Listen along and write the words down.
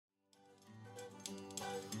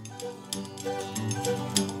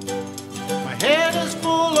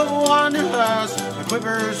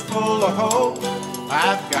quiver's full of hope.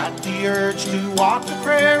 I've got the urge to walk the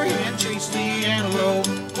prairie and chase the antelope.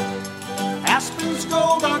 Aspens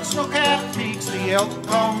gold on snow-capped peaks, the elk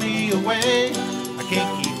call me away. I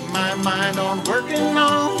can't keep my mind on working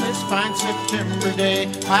on this fine September day.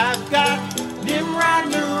 I've got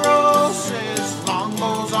Nimrod neurosis,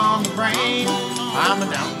 longbows on the brain. I'm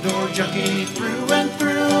an outdoor junkie through and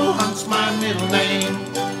through, hunt's my middle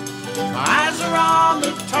name. My eyes are on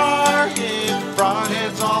the target,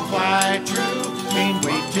 broadheads all fly true. Can't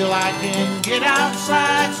wait till I can get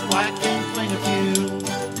outside so I can fling a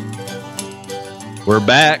few. We're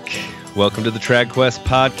back. Welcome to the TragQuest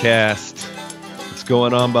podcast. What's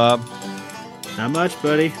going on, Bob? Not much,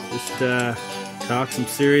 buddy. Just talk some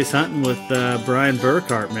serious hunting with Brian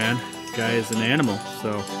Burkhart, man. Guy is an animal.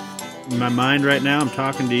 So in my mind right now, I'm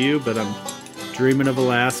talking to you, but I'm dreaming of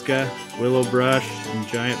Alaska, willow brush, and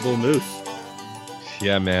giant bull moose.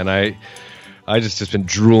 Yeah, man. I just been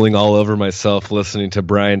drooling all over myself listening to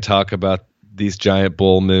Brian talk about these giant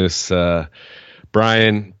bull moose.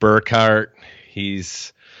 Brian Burkhart,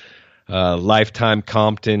 he's a lifetime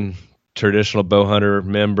Compton traditional bow hunter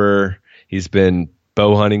member. He's been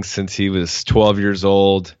bow hunting since he was 12 years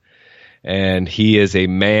old, and he is a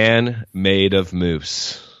man made of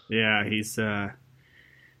moose. Yeah, he's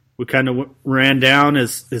we kind of ran down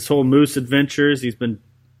his whole moose adventures. He's been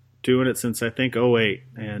doing it since I think '08,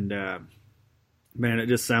 and man, it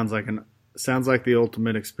just sounds like the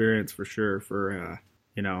ultimate experience for sure. For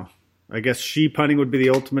I guess sheep hunting would be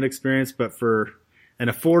the ultimate experience, but for an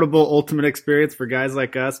affordable ultimate experience for guys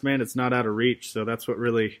like us, man, it's not out of reach. So that's what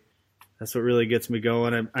really gets me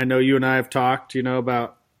going. I know you and I have talked,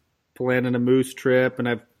 about planning a moose trip,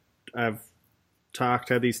 and I've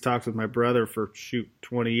had these talks with my brother for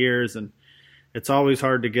 20 years, and it's always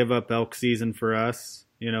hard to give up elk season for us,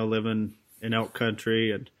 living in elk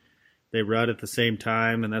country, and they rut at the same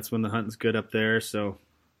time, and that's when the hunting's good up there. So,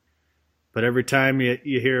 but every time you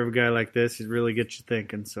hear of a guy like this, it really gets you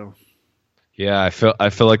thinking. So, yeah, I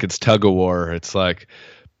feel like it's tug of war. It's like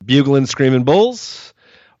bugling, screaming bulls,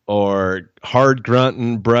 or hard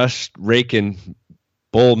grunting, brush raking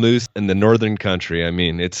bull moose in the northern country. I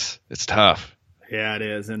mean, it's tough. Yeah, it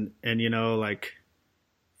is. And like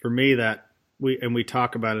for me, that we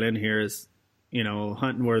talk about it in here is,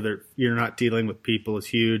 hunting where you're not dealing with people is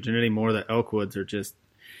huge. And anymore, the elk woods are just,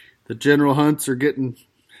 the general hunts are getting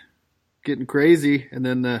crazy. And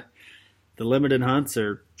then the limited hunts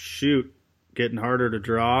are getting harder to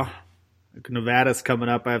draw. Nevada's coming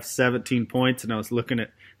up. I have 17 points, and I was looking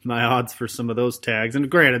at my odds for some of those tags. And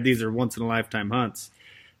granted, these are once in a lifetime hunts,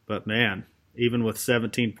 but man, even with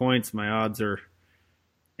 17 points, my odds are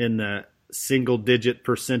in the single digit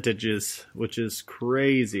percentages, which is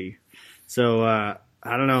crazy. So, I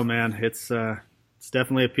don't know, man, it's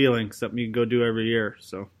definitely appealing. Something you can go do every year.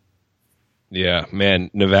 So, yeah, man,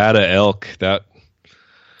 Nevada elk, that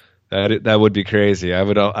would be crazy. I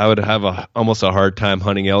would have almost a hard time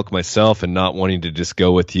hunting elk myself and not wanting to just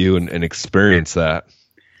go with you and experience that.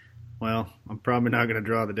 Well, I'm probably not going to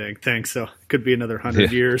draw the dang thing, so it could be another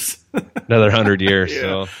 100 years. Another 100 years. Yeah.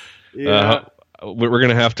 So Yeah. We're going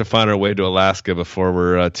to have to find our way to Alaska before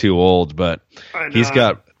we're too old. But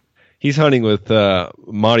he's hunting with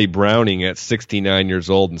Monty Browning at 69 years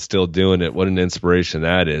old and still doing it. What an inspiration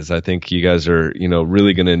that is. I think you guys are,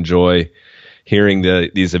 really going to enjoy hearing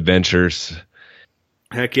these adventures.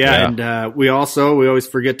 Heck yeah. And we always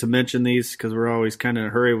forget to mention these because we're always kind of in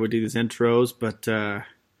a hurry. We do these intros, but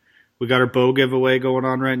we got our bow giveaway going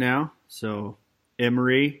on right now. So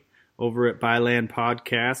Emery over at Byland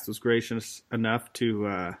Podcast was gracious enough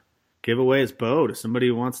to give away his bow to somebody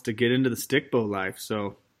who wants to get into the stick bow life.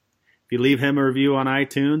 So if you leave him a review on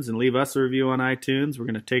iTunes and leave us a review on iTunes, we're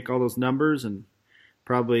going to take all those numbers and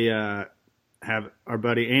probably have our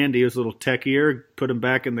buddy Andy, who's a little techier, put him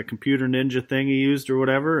back in the computer ninja thing he used or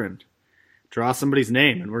whatever and draw somebody's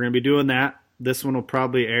name. And we're going to be doing that. This one will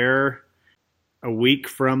probably air a week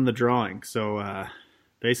from the drawing. So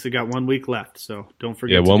basically got 1 week left. So don't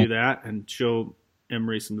forget to do that and show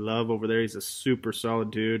Emery some love over there. He's a super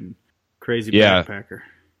solid dude and crazy backpacker.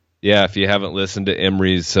 Yeah, if you haven't listened to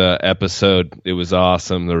Emery's episode, it was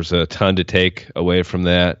awesome. There was a ton to take away from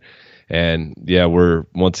that. And yeah, we're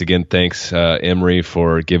once again, thanks Emery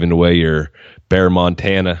for giving away your Bear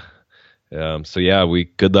Montana. So yeah,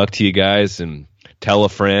 good luck to you guys and tell a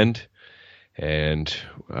friend and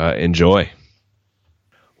enjoy.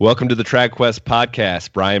 Welcome to the TragQuest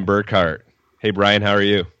podcast, Brian Burkhart. Hey, Brian, how are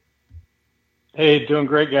you? Hey, doing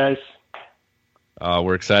great, guys.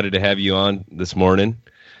 We're excited to have you on this morning.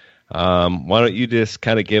 Why don't you just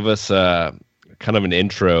kind of give us a kind of an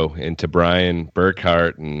intro into Brian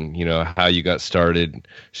Burkhart and, how you got started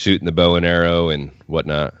shooting the bow and arrow and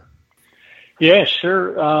whatnot. Yeah,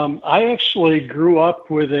 sure. I actually grew up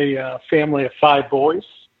with a family of 5 boys,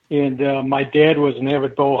 and my dad was an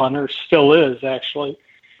avid bow hunter, still is actually.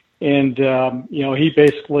 And, he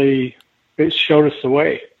basically showed us the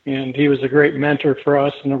way, and he was a great mentor for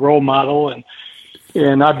us and a role model.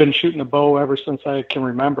 And I've been shooting a bow ever since I can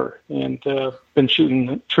remember, and been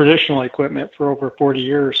shooting traditional equipment for over 40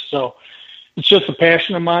 years. So it's just a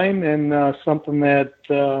passion of mine and something that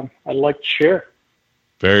I'd like to share.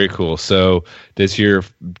 Very cool. So does your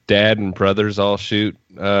dad and brothers all shoot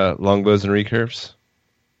longbows and recurves?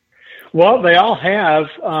 Well, they all have.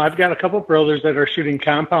 I've got a couple of brothers that are shooting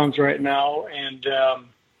compounds right now, and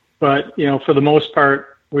but for the most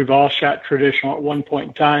part, we've all shot traditional at one point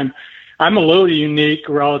in time. I'm a little unique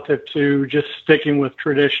relative to just sticking with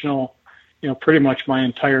traditional, pretty much my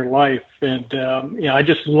entire life, and I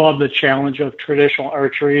just love the challenge of traditional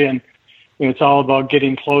archery, and it's all about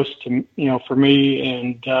getting close to, for me,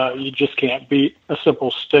 and you just can't beat a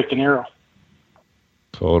simple stick and arrow.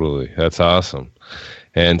 Totally. That's awesome.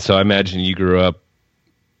 And so I imagine you grew up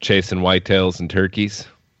chasing whitetails and turkeys?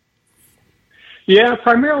 Yeah,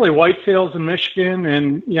 primarily whitetails in Michigan,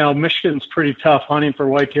 and, Michigan's pretty tough hunting for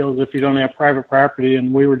whitetails if you don't have private property,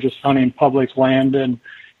 and we were just hunting public land and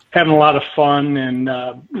having a lot of fun and,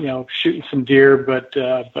 shooting some deer, but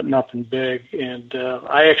nothing big. And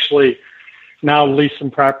I actually now lease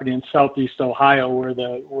some property in southeast Ohio where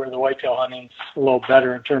the whitetail hunting's a little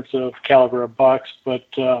better in terms of caliber of bucks. But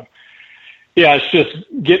it's just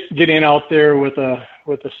getting out there with a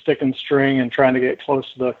stick and string and trying to get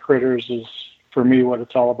close to the critters is for me what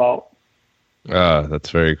it's all about.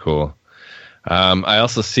 That's very cool. I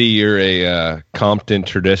also see you're a Compton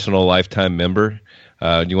Traditional Lifetime member.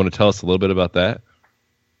 Do you want to tell us a little bit about that?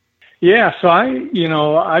 Yeah, so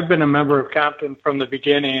I've been a member of Compton from the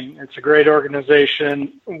beginning. It's a great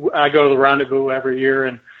organization. I go to the Rendezvous every year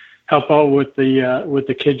and help out with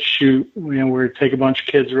the kids shoot. We take a bunch of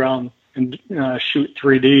kids around and shoot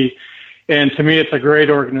 3D. And to me, it's a great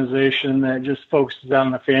organization that just focuses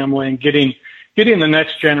on the family and getting the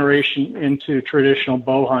next generation into traditional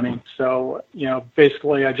bow hunting. So,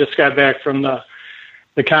 basically, I just got back from the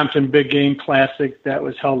Compton Big Game Classic that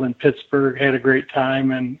was held in Pittsburgh, had a great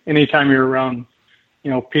time. And anytime you're around,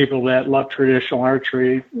 people that love traditional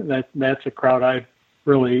archery, that's a crowd I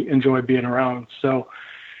really enjoy being around. So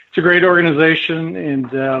it's a great organization,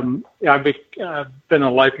 and I've been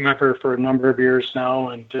a life member for a number of years now,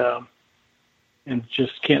 and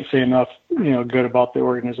just can't say enough, good about the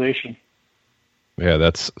organization. Yeah,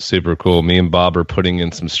 that's super cool. Me and Bob are putting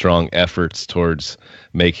in some strong efforts towards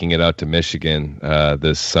making it out to Michigan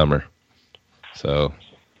this summer. So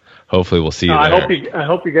hopefully we'll see you there. I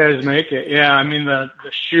hope you guys make it. Yeah, I mean the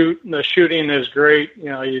shooting is great.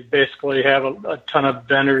 You basically have a ton of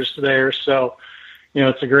vendors there, so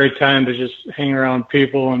it's a great time to just hang around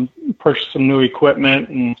people and purchase some new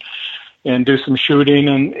equipment and do some shooting.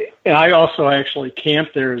 And I also actually camp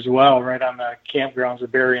there as well, right on the campgrounds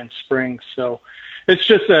of Berrien Springs. So it's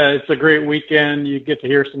just it's a great weekend. You get to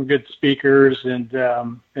hear some good speakers,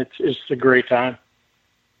 and it's a great time.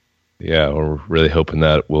 Yeah, we're really hoping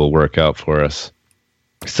that will work out for us.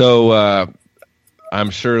 So I'm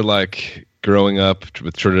sure, like, growing up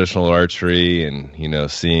with traditional archery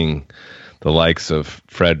and, seeing the likes of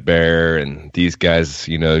Fred Bear and these guys,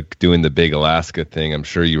 doing the big Alaska thing, I'm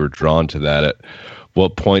sure you were drawn to that. At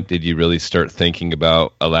what point did you really start thinking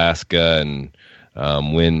about Alaska, and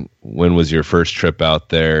when was your first trip out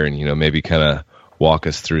there, and maybe kind of walk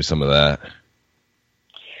us through some of that?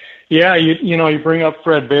 Yeah, you bring up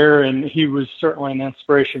Fred Bear, and he was certainly an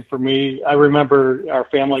inspiration for me. I remember our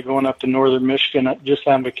family going up to northern Michigan just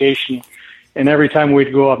on vacation, and every time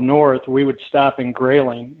we'd go up north, we would stop in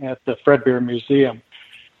Grayling at the Fred Bear Museum.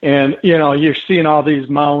 And you're seeing all these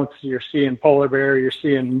mounts, you're seeing polar bear, you're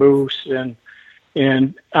seeing moose,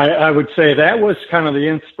 and I would say that was kind of the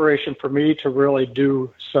inspiration for me to really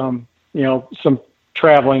do some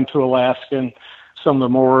traveling to Alaska and some of the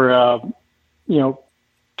more,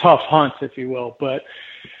 tough hunts, if you will. But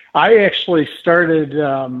I actually started,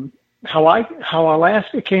 how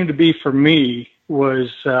Alaska came to be for me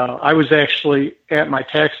was, I was actually at my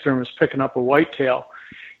taxidermist picking up a whitetail,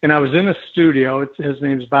 and I was in a studio. His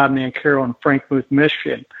name's Bob Nancaro in Frankmuth,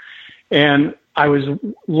 Michigan. And I was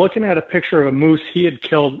looking at a picture of a moose he had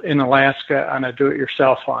killed in Alaska on a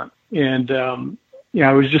do-it-yourself hunt. And,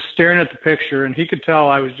 I was just staring at the picture, and he could tell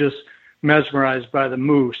I was just mesmerized by the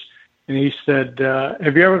moose. And he said,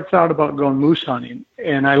 have you ever thought about going moose hunting?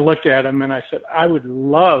 And I looked at him and I said, I would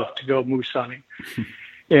love to go moose hunting.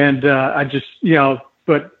 And I just,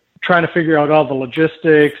 but trying to figure out all the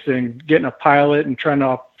logistics and getting a pilot and trying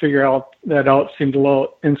to figure that out seemed a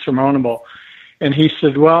little insurmountable. And he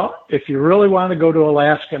said, well, if you really want to go to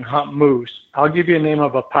Alaska and hunt moose, I'll give you a name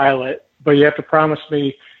of a pilot, but you have to promise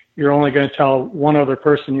me you're only going to tell one other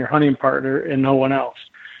person, your hunting partner, and no one else.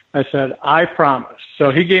 I said, I promise.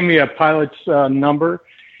 So he gave me a pilot's number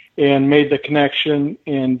and made the connection.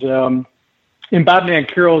 And Bob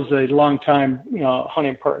Nancarrow is a longtime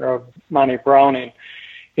hunting partner of Monty Browning.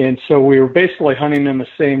 And so we were basically hunting in the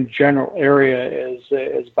same general area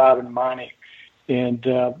as Bob and Monty. And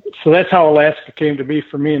so that's how Alaska came to be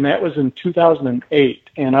for me. And that was in 2008.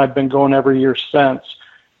 And I've been going every year since.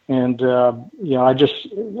 And,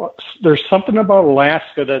 there's something about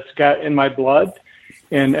Alaska that's got in my blood.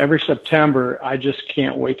 And every September, I just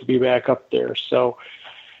can't wait to be back up there. So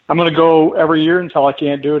I'm going to go every year until I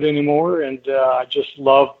can't do it anymore. And I just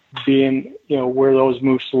love being, where those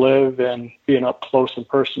moose live and being up close and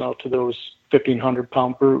personal to those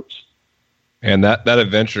 1,500-pound brutes. And that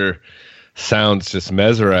adventure sounds just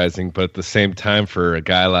mesmerizing, but at the same time, for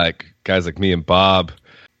guys like me and Bob,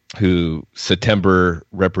 who September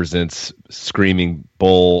represents screaming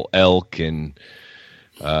bull, elk, and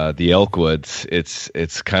the Elkwoods,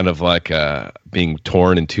 it's kind of like being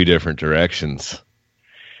torn in two different directions.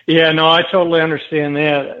 Yeah, no, I totally understand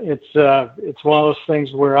that. It's one of those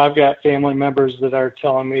things where I've got family members that are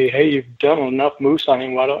telling me, "Hey, you've done enough moose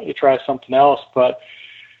hunting. Why don't you try something else?" But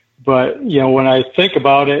when I think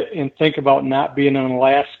about it and think about not being in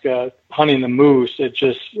Alaska hunting the moose, it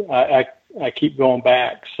just I keep going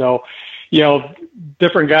back. So,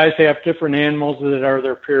 different guys have different animals that are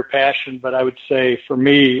their pure passion, but I would say for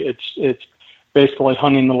me, it's basically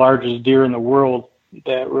hunting the largest deer in the world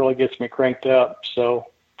that really gets me cranked up. So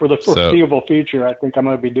for the foreseeable future, I think I'm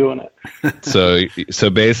going to be doing it. So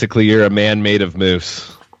basically you're a man made of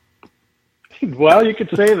moose. Well, you could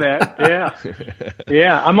say that. Yeah.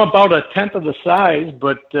 Yeah. I'm about 1/10 of the size,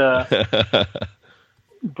 but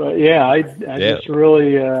yeah, I just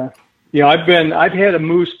really, I've had a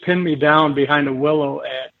moose pin me down behind a willow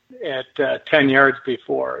at 10 yards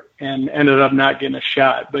before and ended up not getting a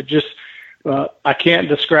shot, but just, I can't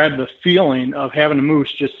describe the feeling of having a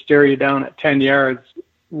moose just stare you down at 10 yards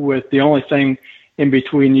with the only thing in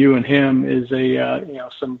between you and him is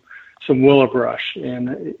some willow brush.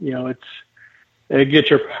 And, it gets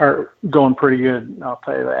your heart going pretty good. I'll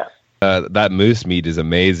tell you that. That moose meat is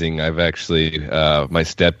amazing. I've actually, my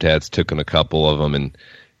stepdad's taken a couple of them, and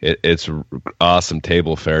it's awesome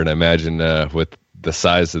table fare. And I imagine with the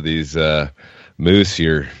size of these moose,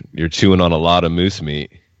 you're chewing on a lot of moose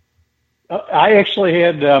meat. I actually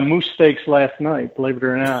had moose steaks last night, believe it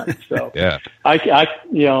or not. So yeah,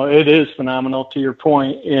 it is phenomenal to your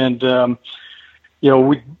point. And,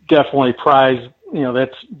 we definitely prize,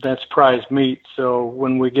 that's prize meat. So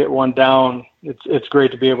when we get one down, it's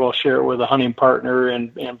great to be able to share it with a hunting partner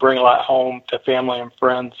and bring a lot home to family and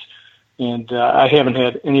friends. And I haven't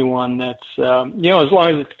had anyone that's, as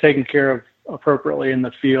long as it's taken care of appropriately in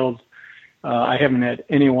the field, I haven't had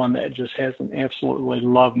anyone that just hasn't absolutely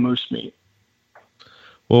loved moose meat.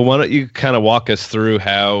 Well, why don't you kind of walk us through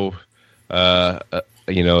how, a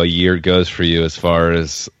year goes for you as far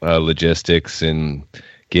as logistics and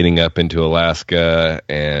getting up into Alaska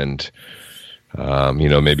and,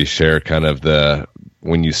 maybe share kind of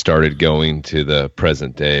when you started going to the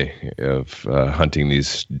present day of hunting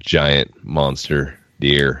these giant monster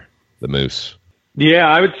deer, the moose. Yeah,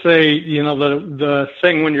 I would say, the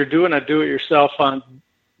thing when you're doing a do-it-yourself hunt,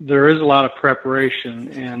 there is a lot of preparation.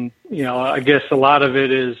 And, I guess a lot of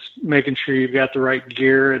it is making sure you've got the right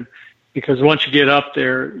gear. And because once you get up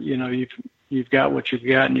there, you've got what you've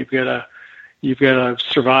got and you've got to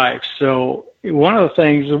survive. So one of the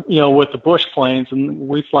things, with the bush planes, and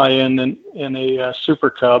we fly in a Super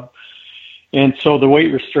Cub, and so the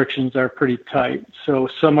weight restrictions are pretty tight. So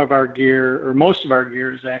some of our gear, or most of our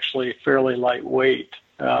gear, is actually fairly lightweight.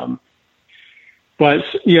 But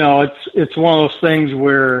it's one of those things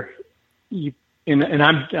where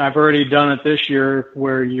I've already done it this year,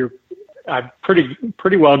 where I'm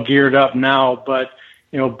pretty well geared up now, but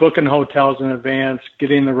booking hotels in advance,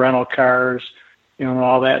 getting the rental cars,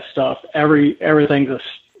 all that stuff. Everything's a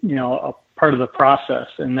part of the process,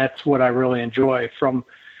 and that's what I really enjoy. From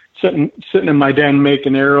sitting in my den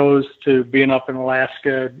making arrows to being up in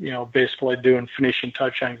Alaska, basically doing finishing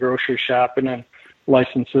touch on grocery shopping and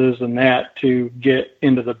licenses and that to get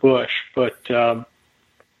into the bush. But some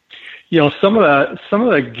of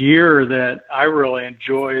the gear that I really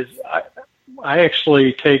enjoy is I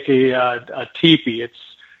actually take a teepee. It's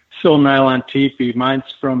Sil Nylon teepee.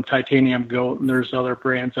 Mine's from Titanium Goat, and there's other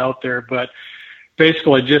brands out there. But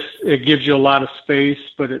basically just it gives you a lot of space,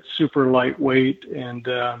 but it's super lightweight and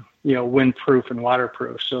windproof and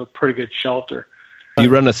waterproof, so pretty good shelter. Do you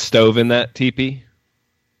run a stove in that teepee?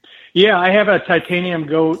 Yeah, I have a Titanium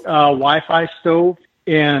Goat Wi-Fi stove,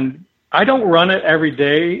 and I don't run it every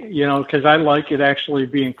day, because I like it actually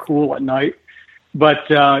being cool at night. But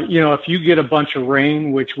if you get a bunch of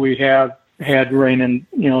rain, which we have had rain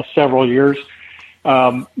in several years,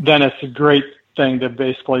 then it's a great thing to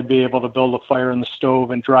basically be able to build a fire in the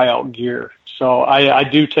stove and dry out gear. So I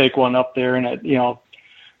do take one up there, and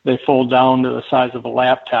they fold down to the size of a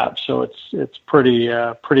laptop, so it's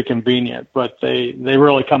pretty convenient. But they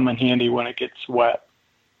really come in handy when it gets wet.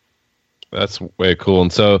 That's way cool.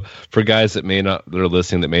 And so for guys that are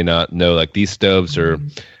listening that may not know, like these stoves are,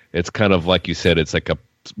 it's kind of like you said, it's like a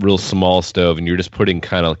real small stove, and you're just putting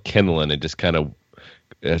kind of kindling and just kind of,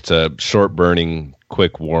 it's a short burning,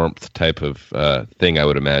 quick warmth type of thing, I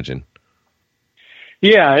would imagine.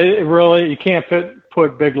 Yeah, it really, you can't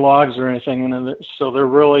put big logs or anything in it, so they're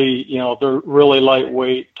really, they're really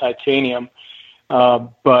lightweight titanium.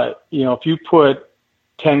 But if you put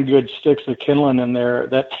 10 good sticks of kindling in there,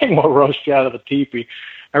 that thing will roast you out of the teepee.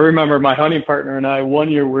 I remember my hunting partner and I,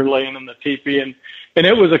 one year we were laying in the teepee, and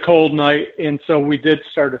it was a cold night, and so we did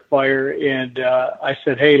start a fire, and I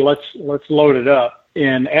said, hey, let's load it up.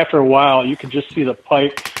 And after a while, you could just see the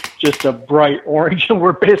pipe, just a bright orange, and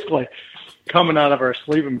we're basically coming out of our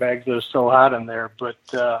sleeping bags. It was so hot in there. But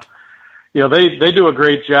they do a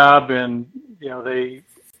great job, and they,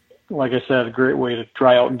 like I said, a great way to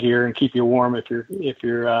dry out gear and keep you warm if you get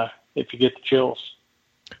the chills.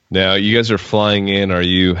 Now, you guys are flying in. Are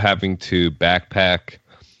you having to backpack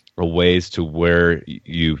a ways to where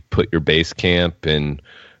you put your base camp? And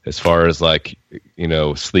as far as like,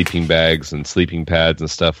 sleeping bags and sleeping pads and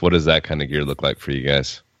stuff, what does that kind of gear look like for you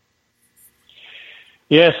guys?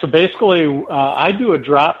 Yeah, so basically I do a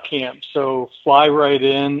drop camp. So fly right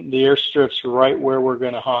in, the airstrip's right where we're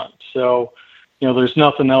going to hunt. So, there's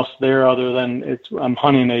nothing else there other than I'm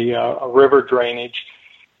hunting a river drainage,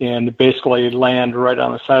 and basically land right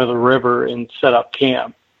on the side of the river and set up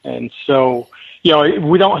camp. And so,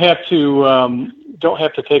 we don't have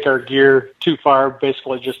to take our gear too far.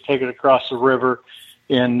 Basically, just take it across the river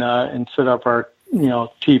and set up our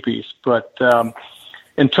teepees. But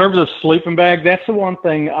in terms of sleeping bag, that's the one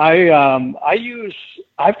thing I use.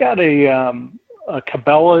 I've got a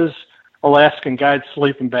Cabela's Alaskan Guide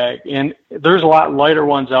sleeping bag, and there's a lot lighter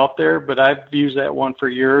ones out there, but I've used that one for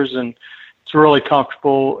years, and it's really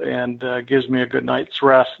comfortable and gives me a good night's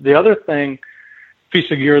rest. The other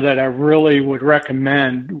piece of gear that I really would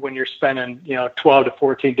recommend when you're spending 12 to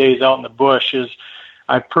 14 days out in the bush is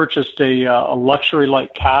I purchased a luxury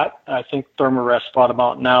light cot. I think Thermarest bought them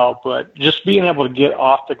out now, but just being able to get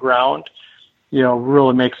off the ground,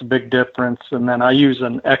 really makes a big difference. And then I use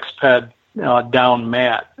an Exped down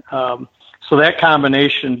mat. So that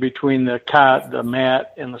combination between the cot, the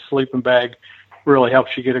mat, and the sleeping bag really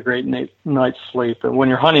helps you get a great night's sleep. And when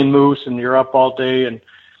you're hunting moose and you're up all day and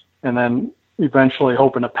then eventually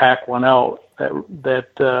hoping to pack one out,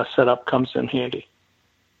 that setup comes in handy.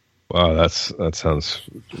 Wow, that sounds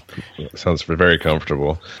very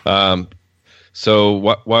comfortable.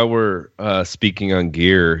 So while we're speaking on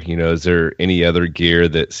gear, is there any other gear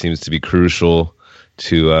that seems to be crucial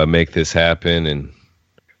to make this happen? And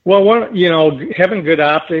well, having good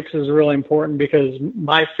optics is really important, because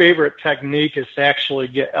my favorite technique is to actually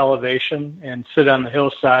get elevation and sit on the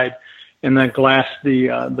hillside and then glass the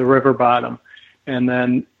river bottom. And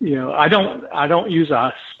then, I don't use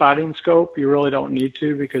a spotting scope. You really don't need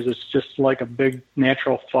to, because it's just like a big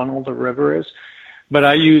natural funnel the river is. But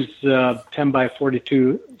I use 10 by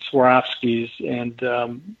 42 Swarovskis, and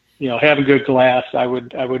having good glass, I would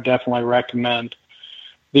definitely recommend.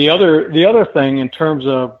 The other thing in terms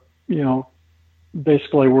of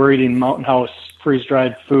basically we're eating Mountain House freeze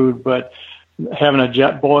dried food, but having a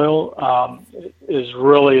jet boil is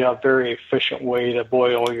really a very efficient way to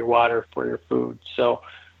boil your water for your food. So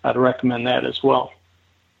I'd recommend that as well.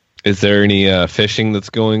 Is there any fishing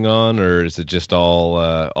that's going on, or is it just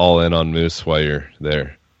all in on moose while you're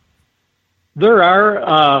there? There are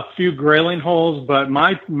a few grayling holes, but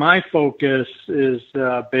my focus is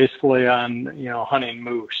basically on hunting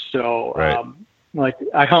moose. So right. Like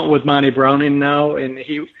I hunt with Monty Browning now, and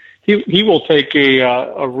he will take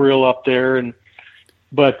a reel up there,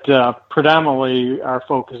 but predominantly our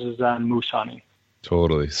focus is on moose hunting.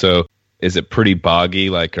 Totally. So is it pretty boggy?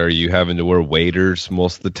 Like, are you having to wear waders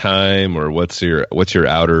most of the time, or what's your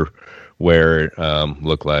outer wear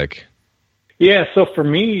look like? Yeah. So for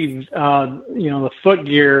me, the foot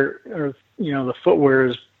gear or the footwear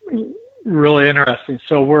is really interesting.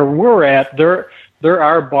 So where we're at, there there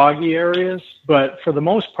are boggy areas, but for the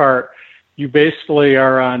most part, you basically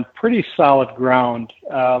are on pretty solid ground,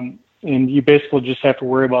 and you basically just have to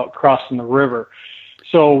worry about crossing the river.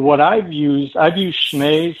 So what I've used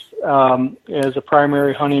Schnee's as a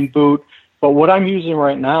primary hunting boot, but what I'm using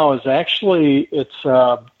right now is actually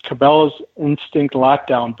Cabela's Instinct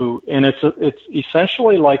Lockdown boot, and it's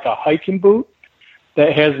essentially like a hiking boot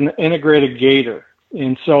that has an integrated gaiter,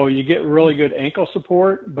 and so you get really good ankle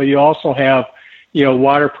support, but you also have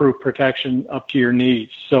waterproof protection up to your knees.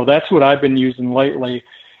 So that's what I've been using lately.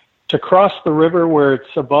 To cross the river where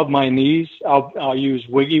it's above my knees, I'll use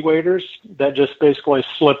wiggy waders that just basically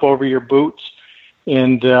slip over your boots,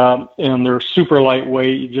 and they're super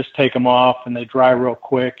lightweight. You just take them off and they dry real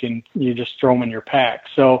quick, and you just throw them in your pack.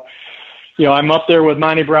 So, I'm up there with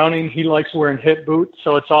Monty Browning. He likes wearing hip boots,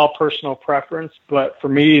 so it's all personal preference. But for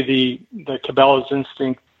me, the Cabela's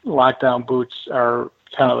Instinct Lockdown boots are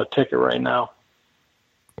kind of the ticket right now.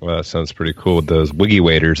 Well, that sounds pretty cool with those wiggy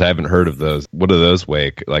waders. I haven't heard of those. What do those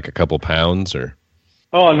weigh? Like a couple pounds or?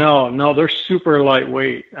 Oh, no, they're super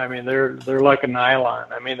lightweight. I mean, they're like a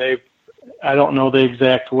nylon. I mean, I don't know the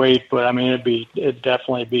exact weight, but I mean, it'd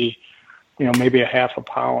definitely be, maybe a half a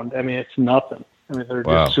pound. I mean, it's nothing. I mean, they're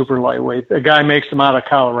just super lightweight. A guy makes them out of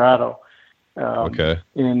Colorado. Okay.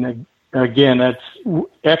 And again, that's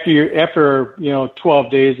after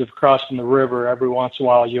 12 days of crossing the river, every once in a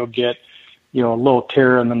while you'll get, a little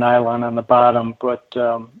tear in the nylon on the bottom, but,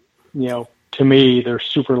 to me, they're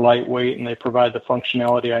super lightweight and they provide the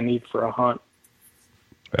functionality I need for a hunt.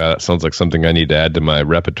 That sounds like something I need to add to my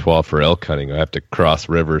repertoire for elk hunting. I have to cross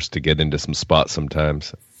rivers to get into some spots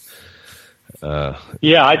sometimes.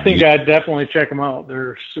 I think I'd definitely check them out.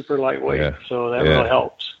 They're super lightweight, so that really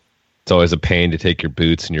helps. It's always a pain to take your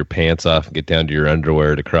boots and your pants off and get down to your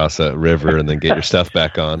underwear to cross a river and then get your stuff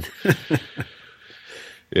back on.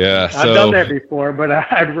 Yeah, I've done that before, but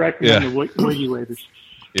I'd recommend the wiggy waders.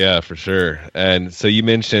 Yeah, for sure. And so you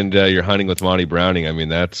mentioned you're hunting with Monty Browning. I mean,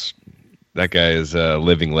 that guy is a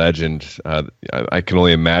living legend. I can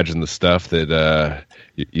only imagine the stuff that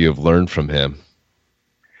you have learned from him.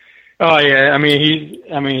 Oh yeah, I mean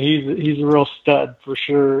he's a real stud for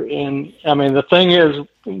sure. And I mean the thing is,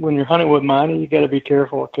 when you're hunting with Monty, you got to be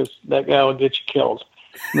careful because that guy will get you killed.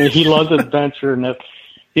 I mean he loves adventure, and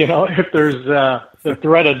if there's the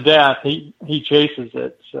threat of death, he chases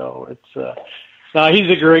it. So it's no, he's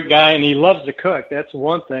a great guy, and he loves to cook. That's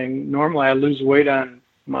one thing. Normally I lose weight on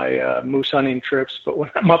my moose hunting trips, but when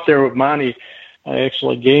I'm up there with Monty, I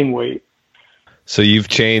actually gain weight. So you've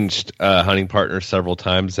changed hunting partners several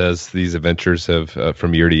times as these adventures have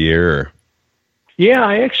from year to year? Or? Yeah,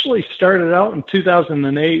 I actually started out in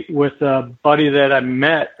 2008 with a buddy that I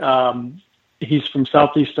met. He's from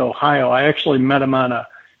Southeast Ohio. I actually met him on a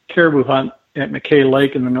caribou hunt at McKay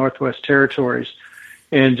Lake in the Northwest Territories.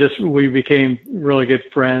 And we became really good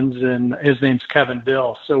friends, and his name's Kevin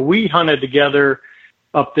Dill. So we hunted together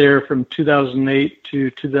up there from 2008 to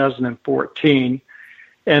 2014.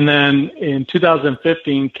 And then in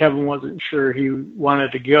 2015, Kevin wasn't sure he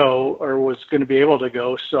wanted to go or was going to be able to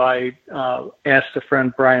go. So I asked a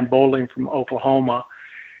friend, Brian Bowling from Oklahoma.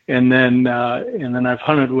 And then I've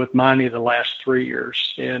hunted with Monty the last 3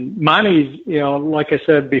 years. And Monty's, like I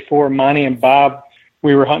said before, Monty and Bob,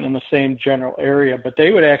 we were hunting in the same general area, but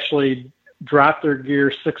they would actually drop their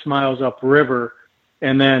gear 6 miles upriver.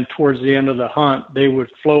 And then towards the end of the hunt, they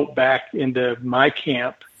would float back into my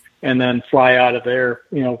camp and then fly out of there,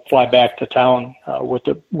 fly back to town with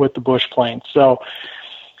the bush plane. So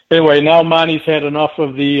anyway, now Monty's had enough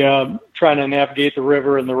of the trying to navigate the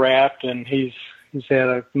river and the raft, and he's had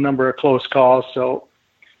a number of close calls. So,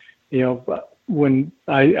 when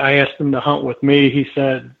I asked him to hunt with me, he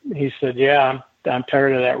said, yeah, I'm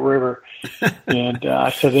tired of that river. And I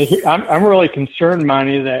said, I'm really concerned,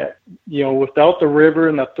 Monty, that, without the river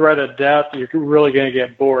and the threat of death, you're really going to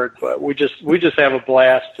get bored. But we just have a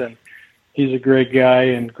blast, and he's a great guy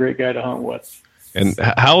and great guy to hunt with. And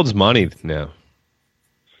how old's Monty now?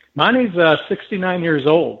 Monty's 69 years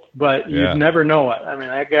old, but you'd never know it. I mean,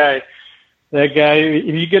 that guy,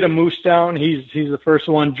 if you get a moose down, he's the first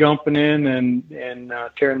one jumping in and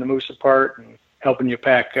tearing the moose apart and helping you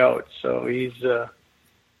pack out. So he's,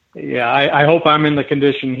 I hope I'm in the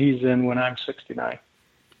condition he's in when I'm 69.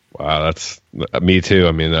 Wow, that's me too.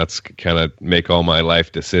 I mean, that's kind of make all my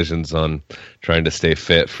life decisions on trying to stay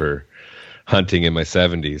fit for hunting in my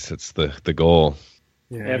 70s. It's the goal.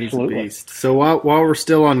 Yeah, absolutely. He's a beast. So while we're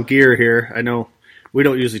still on gear here, I know we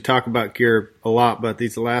don't usually talk about gear a lot, but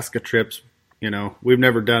these Alaska trips, we've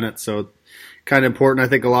never done it, so kind of important. I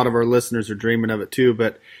think a lot of our listeners are dreaming of it too.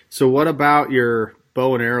 But so what about your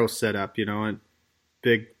bow and arrow setup, and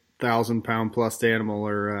big 1,000-pound plus animal,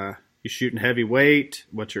 or you shooting heavy weight?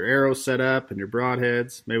 What's your arrow set up and your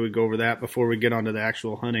broadheads? Maybe we go over that before we get onto the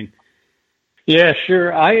actual hunting. Yeah,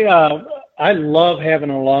 sure. I love having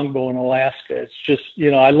a longbow in Alaska. It's just,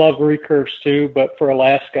 I love recurves too, but for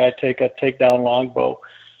Alaska, I take a takedown longbow.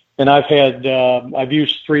 And I've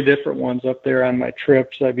used 3 different ones up there on my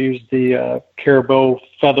trips. I've used the Caribou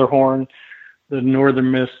Featherhorn, the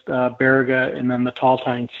Northern Mist Baraga, and then the Tall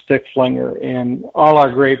Tine Stick Flinger. And all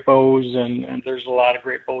are great bows, and there's a lot of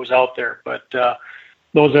great bows out there. But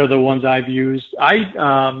those are the ones I've used.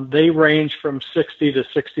 They range from 60 to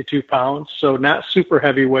 62 pounds, so not super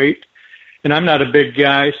heavyweight. And I'm not a big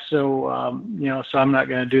guy, so so I'm not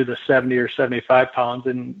going to do the 70 or 75 pounds.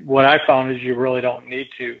 And what I found is you really don't need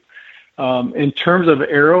to. In terms of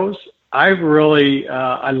arrows, I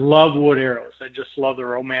love wood arrows. I just love the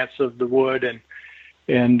romance of the wood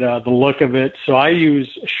and the look of it. So I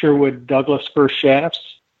use Sherwood Douglas fir shafts.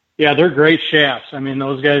 Yeah, they're great shafts. I mean,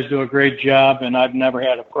 those guys do a great job, and I've never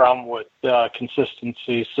had a problem with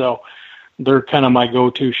consistency. So they're kind of my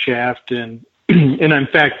go-to shaft. And in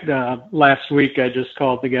fact, last week I just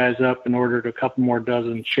called the guys up and ordered a couple more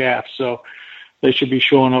dozen shafts. So they should be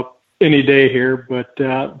showing up any day here. But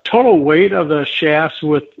total weight of the shafts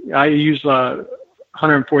I use a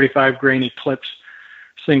 145 grain Eclipse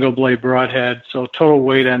single blade broadhead. So total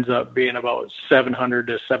weight ends up being about 700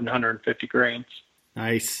 to 750 grains.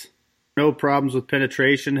 Nice. No problems with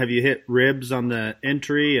penetration. Have you hit ribs on the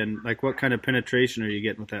entry, and like what kind of penetration are you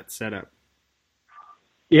getting with that setup?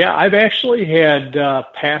 Yeah, I've actually had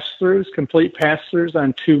complete pass-throughs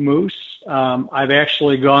on 2 moose. I've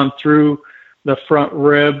actually gone through the front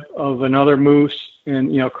rib of another moose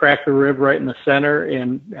and, cracked the rib right in the center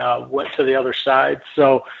and went to the other side.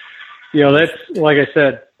 So, that's, like I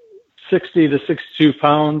said, 60 to 62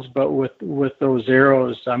 pounds, but with those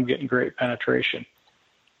arrows, I'm getting great penetration.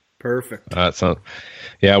 Perfect.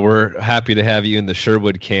 We're happy to have you in the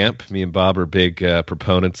Sherwood camp. Me and Bob are big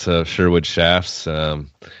proponents of Sherwood shafts.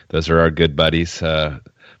 Those are our good buddies,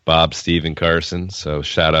 Bob, Steve, and Carson. So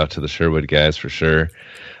shout out to the Sherwood guys for sure.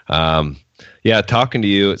 Talking to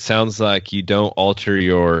you, it sounds like you don't alter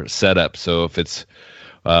your setup. So if it's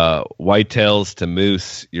whitetails to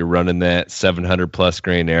moose, you're running that 700 plus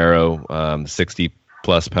grain arrow, 60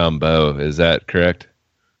 plus pound bow. Is that correct?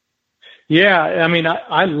 Yeah, I mean,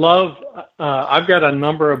 I love, I've got a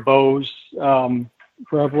number of bows,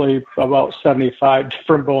 probably about 75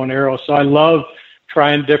 different bow and arrows. So I love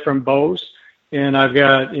trying different bows, and I've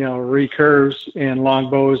got, recurves and long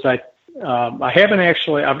bows. I haven't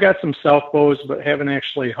actually, I've got some self bows, but haven't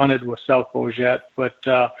actually hunted with self bows yet. But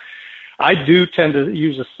I do tend to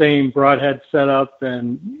use the same broadhead setup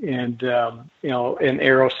and an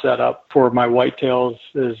arrow setup for my whitetails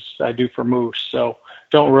as I do for moose. So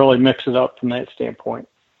don't really mix it up from that standpoint.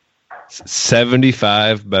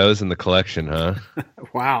 75 bows in the collection, huh?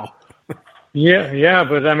 Wow. Yeah,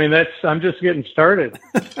 but I mean, I'm just getting started.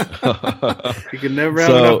 You can never have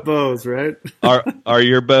enough bows, right? Are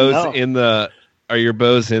your bows No. in the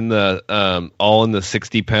all in the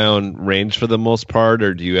 60-pound range for the most part,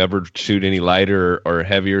 or do you ever shoot any lighter or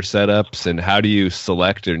heavier setups? And how do you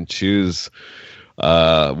select and choose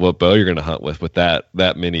what bow you're going to hunt with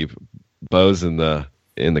that many bows in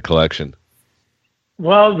the collection?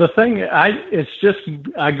 Well, the thing,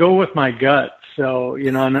 I go with my gut. So,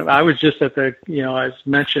 and I was just at as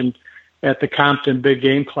mentioned, at the Compton Big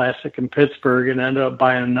Game Classic in Pittsburgh, and ended up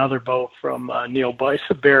buying another bow from Neil Bice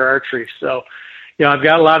of Bear Archery. So, I've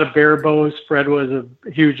got a lot of bear bows. Fred was a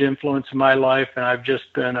huge influence in my life, and I've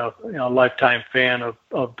just been a lifetime fan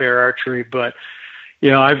of Bear Archery. But,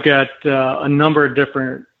 I've got a number of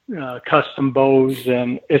different custom bows,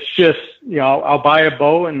 and it's just, I'll buy a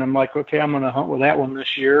bow and I'm like, okay, I'm going to hunt with that one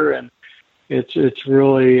this year. And it's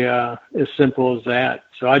really as simple as that.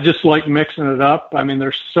 So I just like mixing it up. I mean,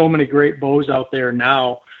 there's so many great bows out there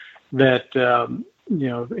now that,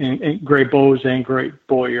 and great bows and great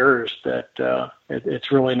bowyers that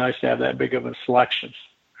it's really nice to have that big of a selection.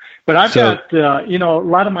 But I've got, a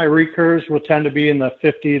lot of my recurves will tend to be in the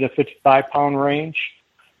 50 to 55 pound range.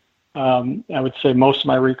 I would say most of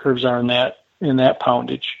my recurves are in that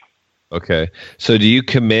poundage. Okay. So do you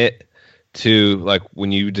commit to, like,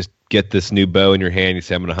 when you just get this new bow in your hand, you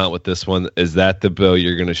say, I'm going to hunt with this one. Is that the bow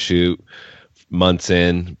you're going to shoot months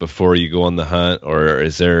in before you go on the hunt? Or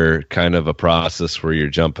is there kind of a process where you're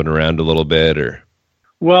jumping around a little bit, or?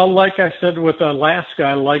 Well, like I said, with Alaska,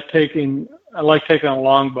 I like taking a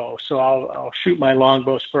longbow. So I'll shoot my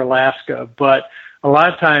longbows for Alaska, but a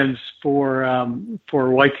lot of times for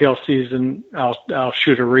whitetail season, I'll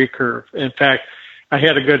shoot a recurve. In fact, I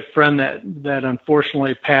had a good friend that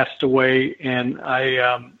unfortunately passed away, and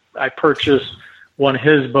I purchased one of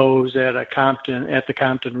his bows at the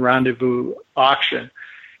Compton Rendezvous auction.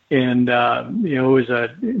 And, it was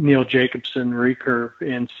a Neil Jacobson recurve.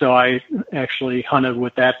 And so I actually hunted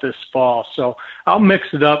with that this fall. So I'll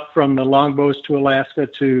mix it up from the longbows to Alaska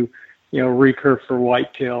to, recurve for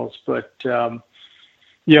whitetails. But, I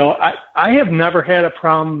have never had a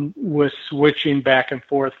problem with switching back and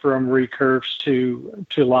forth from recurves to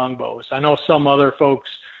longbows. I know some other folks,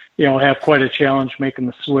 have quite a challenge making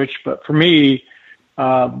the switch, but for me,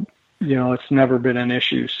 it's never been an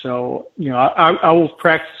issue. So, I will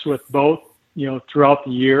practice with both, throughout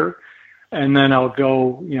the year, and then I'll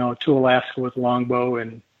go, to Alaska with longbow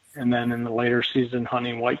and then in the later season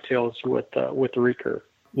hunting whitetails with the recurve.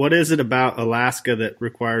 What is it about Alaska that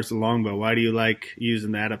requires the longbow? Why do you like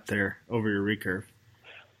using that up there over your recurve?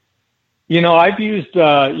 I've used,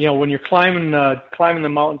 when you're climbing the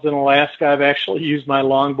mountains in Alaska, I've actually used my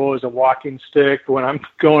longbow as a walking stick. When I'm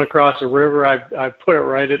going across a river, I've put it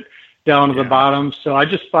right down to the bottom. So I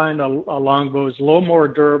just find a longbow is a little more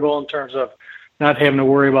durable in terms of not having to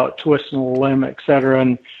worry about twisting the limb, et cetera.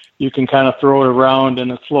 And you can kind of throw it around,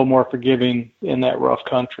 and it's a little more forgiving in that rough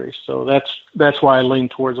country. So that's why I lean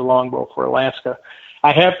towards a longbow for Alaska.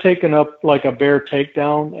 I have taken up like a bear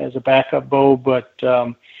takedown as a backup bow, but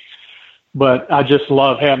I just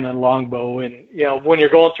love having a longbow. And, when you're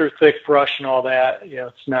going through thick brush and all that,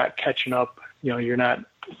 it's not catching up, you're not,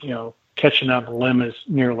 catching up the limb as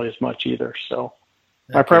nearly as much either. So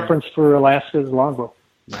my preference for Alaska is longbow.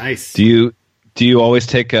 Nice. Do you always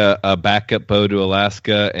take a backup bow to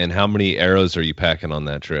Alaska, and how many arrows are you packing on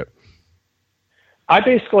that trip? I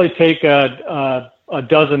basically take a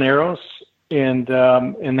dozen arrows, and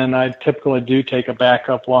then I typically do take a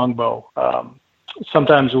backup longbow.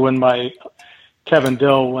 Sometimes when Kevin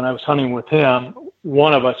Dill, when I was hunting with him,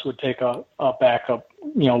 one of us would take a backup,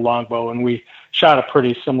 longbow, and we shot a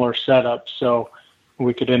pretty similar setup, so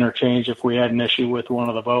we could interchange if we had an issue with one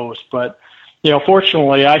of the bows. But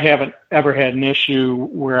fortunately, I haven't ever had an issue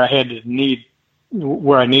where I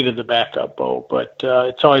needed the backup bow. But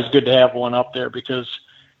it's always good to have one up there, because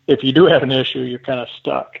if you do have an issue, you're kind of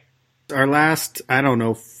stuck. Our last,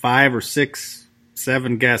 5 or 6,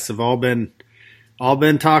 7 guests have all been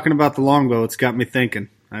talking about the longbow. It's got me thinking.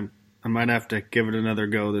 I might have to give it another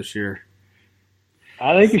go this year.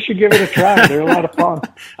 I think you should give it a try. They're a lot of fun.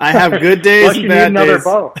 I have good days and bad days. Another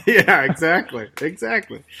bow. Yeah, exactly.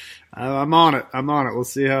 I'm on it. We'll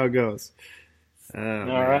see how it goes. All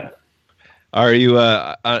right. Are you?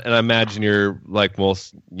 And I imagine you're like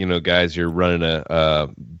most, guys. You're running a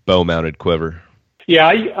bow-mounted quiver.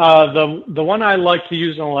 Yeah, the one I like to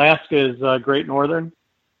use in Alaska is Great Northern.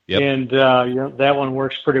 Yep. And that one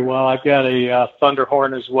works pretty well. I've got a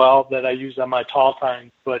Thunderhorn as well that I use on my tall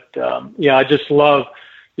tines. But I just love,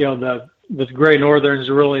 the Great Northern is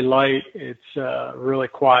really light. It's really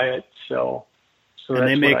quiet. So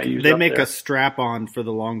and that's they make a strap on for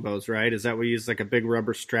the longbows, right? Is that what you use, like a big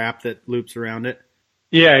rubber strap that loops around it?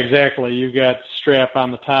 Yeah, exactly. You've got strap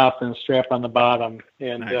on the top and strap on the bottom,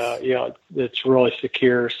 and nice. It's really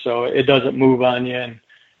secure, so it doesn't move on you. And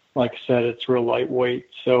like I said, it's real lightweight.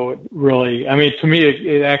 So it really, to me,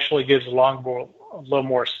 it actually gives the longbow a little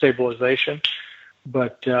more stabilization.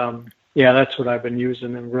 But that's what I've been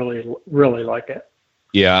using and really, really like it.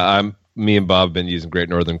 Yeah, me and Bob have been using Great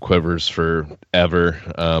Northern quivers forever.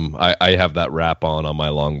 I have that wrap on my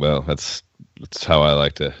longbow. That's how I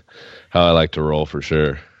like to roll for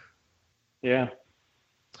sure. Yeah.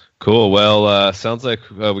 Cool. Well, sounds like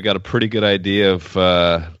we got a pretty good idea of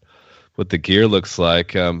what the gear looks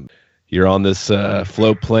like. You're on this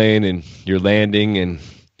float plane and you're landing and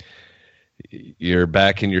you're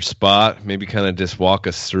back in your spot. Maybe kind of just walk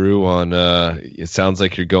us through on. It sounds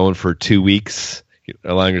like you're going for 2 weeks. You're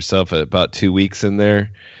allowing yourself about 2 weeks in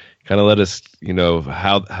there. Kind of let us,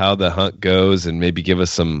 how the hunt goes, and maybe give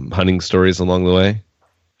us some hunting stories along the way.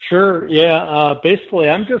 Sure. Yeah. Basically,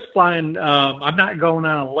 I'm just flying. I'm not going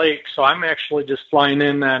on a lake, so I'm actually just flying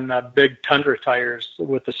in on big Tundra tires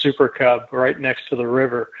with the Super Cub right next to the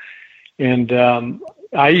river. And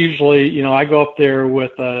I usually, I go up there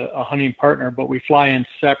with a hunting partner, but we fly in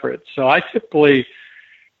separate. So I typically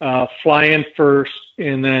fly in first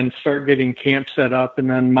and then start getting camp set up, and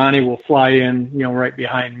then Monty will fly in, right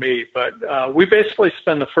behind me. But we basically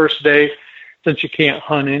spend the first day, since you can't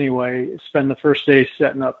hunt anyway, spend the first day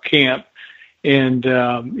setting up camp. And,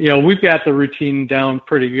 we've got the routine down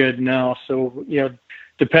pretty good now. So,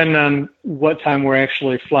 depending on what time we're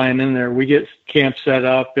actually flying in there, we get camp set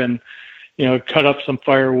up and, cut up some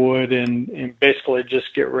firewood and basically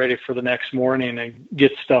just get ready for the next morning and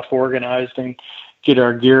get stuff organized and get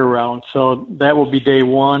our gear around. So that will be day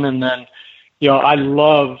one. And then, I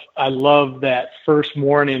love that first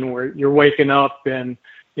morning where you're waking up and,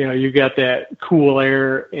 you got that cool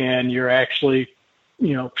air and you're actually,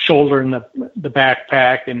 shouldering the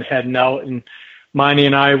backpack and heading out. And Monty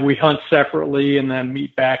and I, we hunt separately and then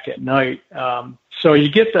meet back at night. So you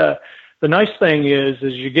get the nice thing is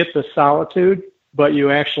you get the solitude, but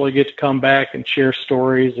you actually get to come back and share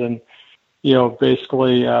stories and,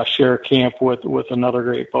 basically share camp with another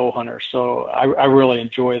great bow hunter. So I really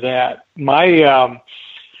enjoy that.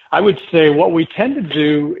 I would say what we tend to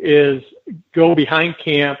do is go behind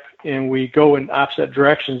camp and we go in opposite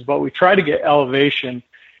directions, but we try to get elevation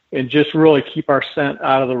and just really keep our scent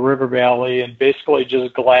out of the river valley and basically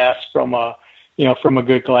just glass from a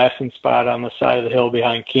good glassing spot on the side of the hill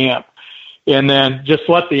behind camp. And then just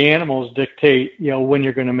let the animals dictate, when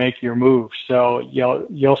you're going to make your move. So,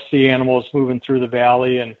 you'll see animals moving through the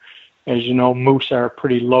valley. And as you know, moose are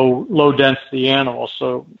pretty low density animals.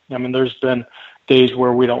 So, there's been days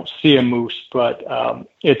where we don't see a moose, but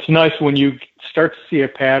it's nice when you start to see a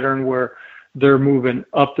pattern where they're moving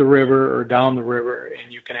up the river or down the river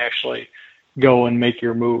and you can actually go and make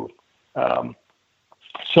your move.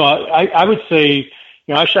 So I would say,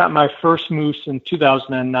 I shot my first moose in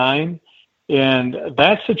 2009. And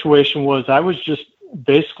that situation was I was just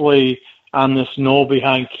basically on this knoll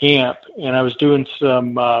behind camp, and I was doing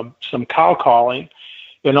some cow calling,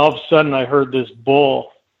 and all of a sudden I heard this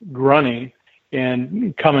bull grunting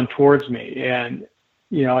and coming towards me. And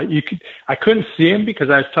I couldn't see him because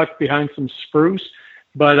I was tucked behind some spruce,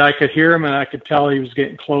 but I could hear him and I could tell he was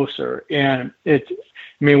getting closer. And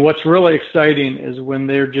what's really exciting is when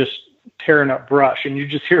they're just tearing up brush, and you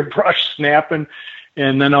just hear brush snapping.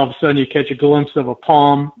 And then all of a sudden you catch a glimpse of a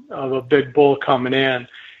palm of a big bull coming in.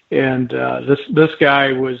 And this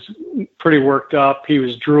guy was pretty worked up. He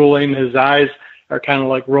was drooling. His eyes are kind of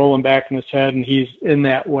like rolling back in his head. And he's in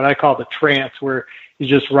that, what I call the trance, where he's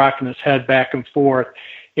just rocking his head back and forth.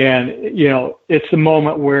 And, it's the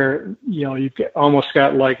moment where, you almost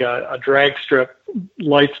got like a drag strip,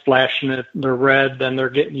 lights flashing it. They're red, then they're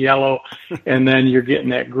getting yellow. And then you're getting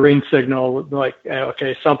that green signal, like,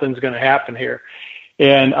 okay, something's going to happen here.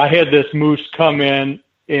 And I had this moose come in,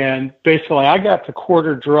 and basically I got the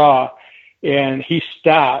quarter draw, and he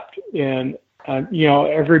stopped. And,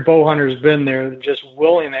 every bow hunter's been there just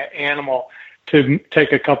willing that animal to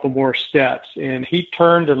take a couple more steps. And he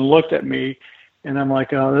turned and looked at me, and I'm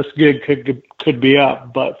like, oh, this gig could be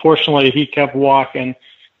up. But fortunately, he kept walking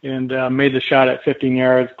and made the shot at 15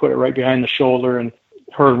 yards, put it right behind the shoulder, and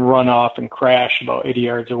heard him run off and crash about 80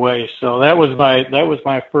 yards away. So that was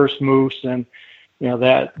my first moose, and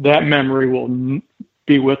that memory will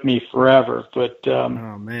be with me forever. But oh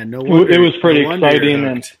man, no wonder, it was pretty exciting,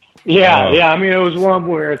 and yeah. It was one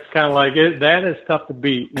where it's kind of like that is tough to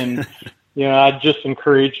beat, and I'd just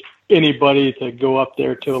encourage anybody to go up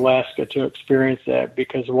there to Alaska to experience that,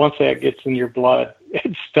 because once that gets in your blood,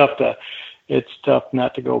 it's tough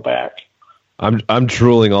not to go back. I'm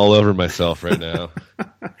drooling all over myself right now.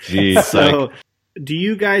 Jeez. So, do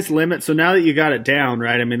you guys limit? So now that you got it down,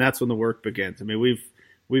 right? That's when the work begins.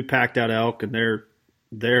 We've packed out elk, and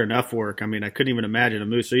they're enough work. I couldn't even imagine a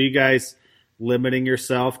moose. Are you guys limiting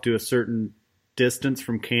yourself to a certain distance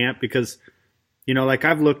from camp? Because, like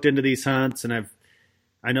I've looked into these hunts, and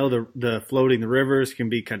I know the floating the rivers can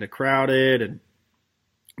be kind of crowded,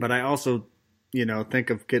 but I also, think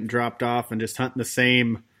of getting dropped off and just hunting the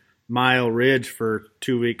same mile ridge for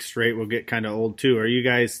 2 weeks straight will get kind of old too. Are you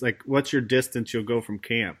guys what's your distance you'll go from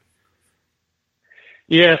camp?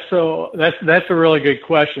 Yeah, so that's a really good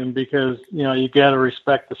question, because you got to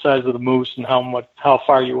respect the size of the moose and how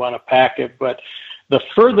far you want to pack it. But the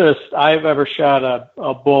furthest I've ever shot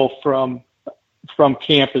a bull from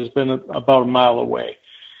camp has been about a mile away.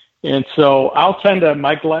 And so I'll tend to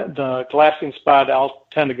the glassing spot I'll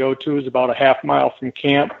tend to go to is about a half mile from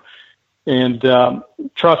camp. And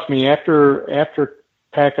trust me, after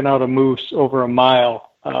packing out a moose over a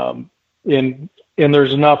mile, and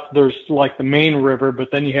there's like the main river,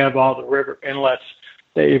 but then you have all the river inlets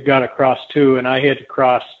that you've got to cross too. And I had to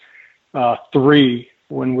cross 3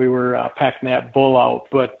 when we were packing that bull out.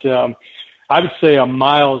 But I would say a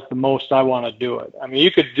mile is the most I want to do it.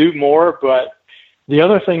 You could do more, but the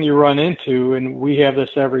other thing you run into, and we have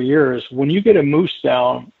this every year, is when you get a moose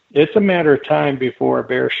down, it's a matter of time before a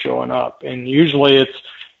bear's showing up. And usually it's,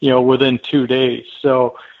 within 2 days.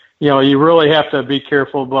 So, you really have to be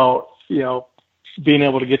careful about, being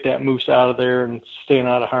able to get that moose out of there and staying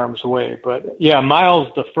out of harm's way. But yeah, a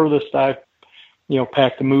mile's the furthest I've,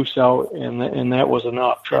 packed the moose out, and that was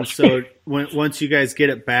enough. Trust me. So once you guys get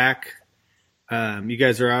it back, you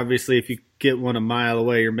guys are obviously, if you get one a mile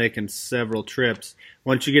away, you're making several trips.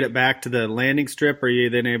 Once you get it back to the landing strip, are you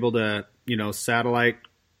then able to, satellite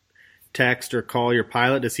text or call your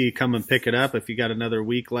pilot? Does he come and pick it up if you got another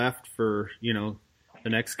week left for, the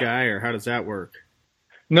next guy, or how does that work?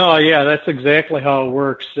 No, yeah, that's exactly how it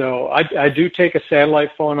works. So I do take a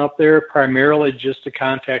satellite phone up there primarily just to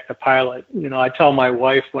contact the pilot. I tell my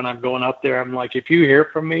wife when I'm going up there, I'm like, if you hear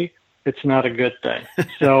from me, it's not a good thing.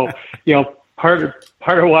 So, part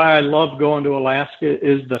of why I love going to Alaska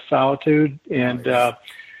is the solitude and,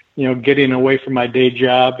 getting away from my day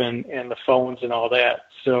job and the phones and all that.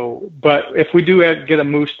 So, but if we do get a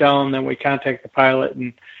moose down, then we contact the pilot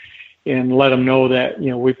and let them know that,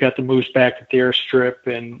 we've got the moose back at the airstrip,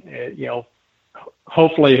 and,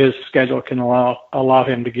 hopefully his schedule can allow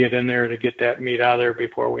him to get in there to get that meat out of there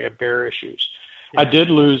before we have bear issues. Yeah. I did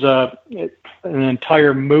lose an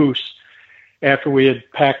entire moose after we had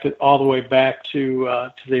packed it all the way back to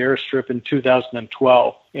the airstrip in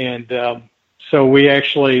 2012. And so we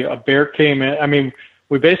actually, a bear came in. I mean,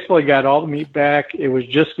 we basically got all the meat back. It was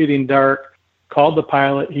just getting dark. Called the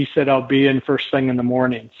pilot. He said, I'll be in first thing in the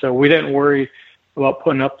morning. So we didn't worry about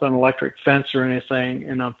putting up an electric fence or anything.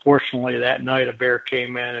 And unfortunately, that night, a bear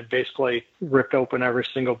came in and basically ripped open every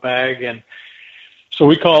single bag. And so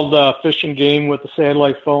we called Fish and Game with the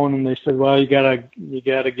satellite phone, and they said, well, you gotta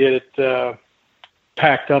get it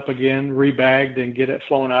packed up again, rebagged, and get it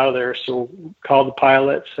flown out of there. So called the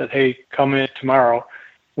pilot, said, hey, come in tomorrow.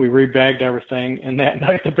 We rebagged everything. And that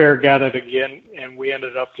night, the bear got it again, and we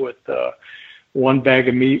ended up with one bag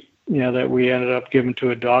of meat, that we ended up giving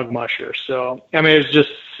to a dog musher. So, I mean, it was just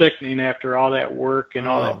sickening after all that work and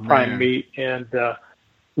all that prime meat and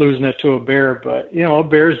losing it to a bear. But, a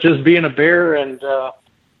bear is just being a bear. And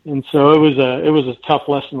so it was a tough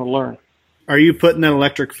lesson to learn. Are you putting an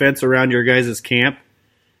electric fence around your guys' camp?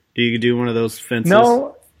 Do you do one of those fences?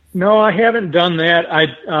 No, I haven't done that.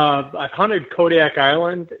 I've hunted Kodiak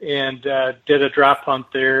Island and did a drop hunt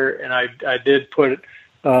there, and I did put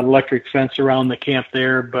electric fence around the camp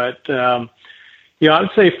there. But, I'd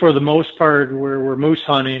say for the most part, where we're moose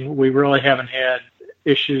hunting, we really haven't had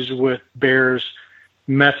issues with bears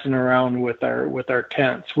messing around with our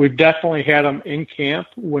tents. We've definitely had them in camp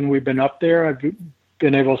when we've been up there. I've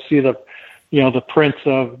been able to see the prints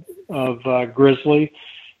of grizzly,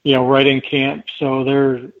 right in camp.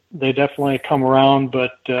 So they definitely come around,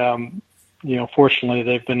 but, fortunately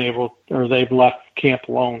they've left camp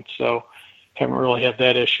alone. So haven't really had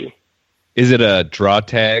that issue. Is it a draw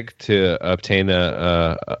tag to obtain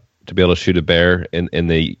to be able to shoot a bear in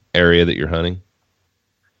the area that you're hunting?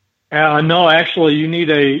 No, actually, you need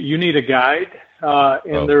a guide.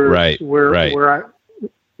 And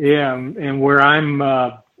where I'm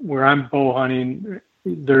bow hunting,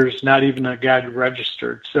 there's not even a guide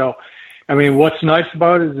registered. So, I mean, what's nice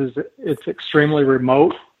about it is it's extremely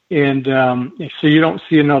remote, and so you don't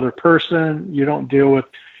see another person. You don't deal with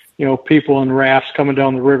people in rafts coming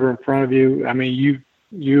down the river in front of you. I mean,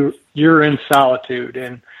 you're in solitude,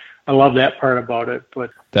 and I love that part about it.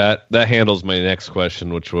 But that handles my next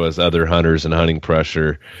question, which was other hunters and hunting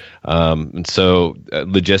pressure. And so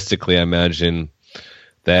logistically, I imagine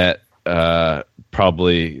that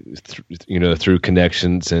probably through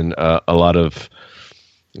connections and a lot of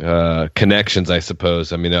connections, I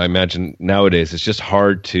suppose. I mean, I imagine nowadays it's just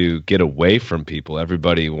hard to get away from people.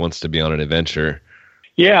 Everybody wants to be on an adventure.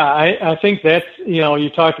 Yeah, I think that's, you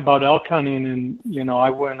talked about elk hunting, and, I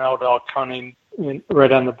went out elk hunting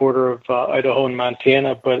right on the border of Idaho and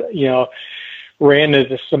Montana, but, ran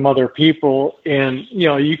into some other people, and,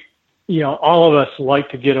 all of us like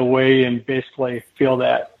to get away and basically feel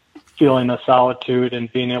that feeling of solitude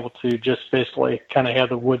and being able to just basically kind of have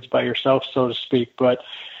the woods by yourself, so to speak. But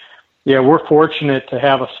yeah, we're fortunate to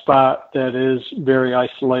have a spot that is very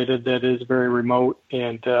isolated, that is very remote,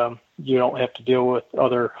 and you don't have to deal with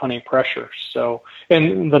other hunting pressures. So,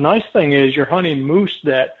 and the nice thing is you're hunting moose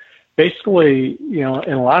that basically, in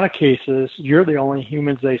a lot of cases, you're the only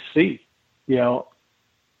humans they see,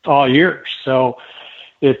 all year. So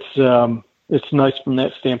it's nice from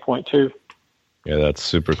that standpoint too. Yeah, that's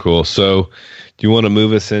super cool. So do you want to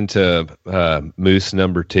move us into moose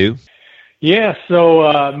number 2? Yeah,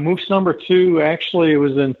 so moose number 2, actually, it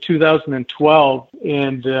was in 2012.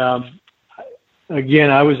 And again,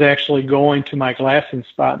 I was actually going to my glassing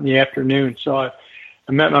spot in the afternoon. So I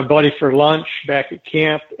met my buddy for lunch back at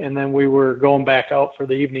camp, and then we were going back out for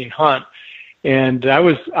the evening hunt. And I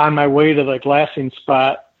was on my way to the glassing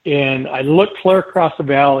spot, and I looked clear across the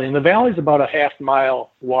valley, and the valley's about a half mile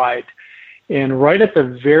wide. And right at the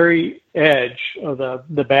very edge of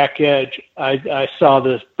the back edge, I saw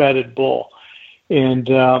this bedded bull. And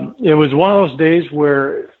it was one of those days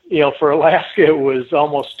where, for Alaska, it was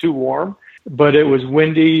almost too warm, but it was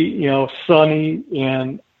windy, sunny.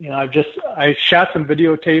 And, I shot some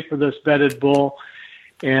videotape of this bedded bull.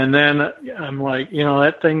 And then I'm like,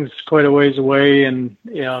 that thing's quite a ways away. And,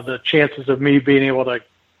 the chances of me being able to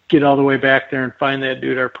get all the way back there and find that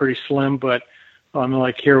dude are pretty slim, but I'm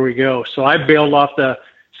like, here we go. So I bailed off the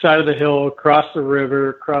side of the hill, across the river,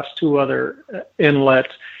 across 2 other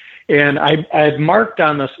inlets. And I had marked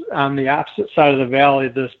on the opposite side of the valley,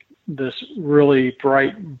 this really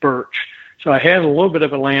bright birch. So I had a little bit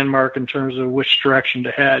of a landmark in terms of which direction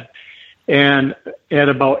to head. And at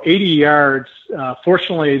about 80 yards,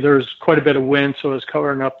 fortunately, there's quite a bit of wind, so it was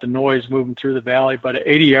covering up the noise moving through the valley. But at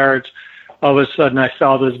 80 yards, all of a sudden, I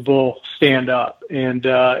saw this bull stand up. And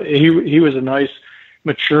he was a nice,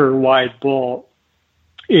 mature, wide bull.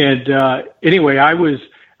 And anyway, I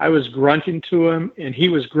was grunting to him, and he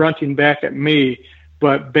was grunting back at me.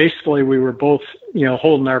 But basically, we were both,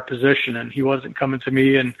 holding our position, and he wasn't coming to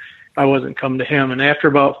me, and I wasn't coming to him. And after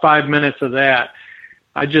about 5 minutes of that,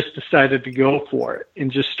 I just decided to go for it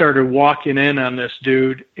and just started walking in on this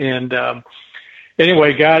dude. And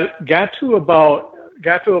anyway, got to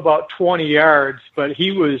about 20 yards, but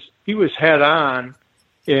he was head on,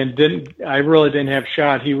 and I really didn't have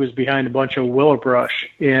shot. He was behind a bunch of willow brush,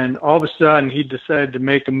 and all of a sudden he decided to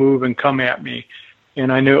make a move and come at me,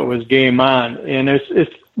 and I knew it was game on. And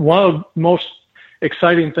it's one of the most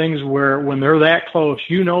exciting things where when they're that close,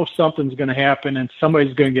 something's going to happen and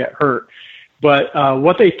somebody's going to get hurt. But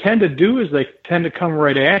what they tend to do is they tend to come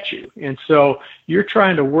right at you. And so you're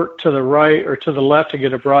trying to work to the right or to the left to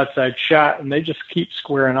get a broadside shot, and they just keep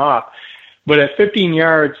squaring off. But at 15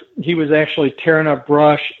 yards, he was actually tearing up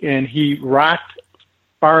brush, and he rocked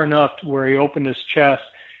far enough to where he opened his chest,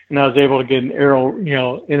 and I was able to get an arrow,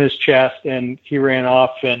 in his chest, and he ran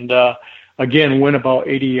off and, again, went about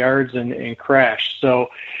 80 yards and crashed.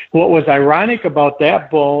 So what was ironic about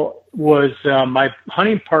that bull was my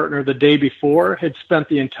hunting partner the day before had spent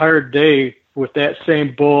the entire day with that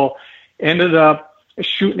same bull, ended up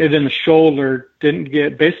shooting it in the shoulder,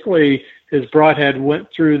 basically his broadhead went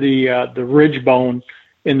through the ridge bone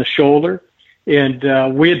in the shoulder. And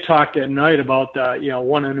we had talked at night about,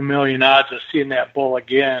 1 in a million odds of seeing that bull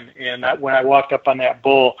again. And when I walked up on that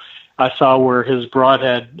bull, I saw where his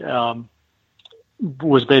broadhead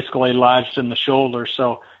was basically lodged in the shoulder.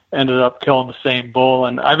 So ended up killing the same bull.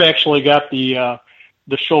 And I've actually got the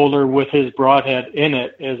shoulder with his broadhead in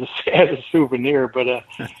it as a souvenir. But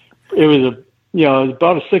it was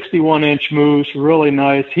about a 61-inch moose, really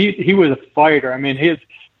nice. He was a fighter. I mean, his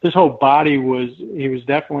whole body he was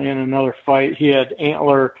definitely in another fight. He had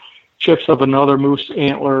chips of another moose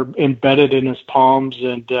antler embedded in his palms,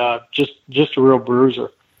 and just a real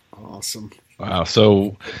bruiser. Awesome. Wow.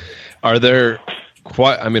 So are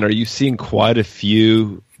you seeing quite a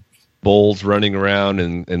few bulls running around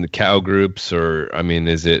in the cow groups, or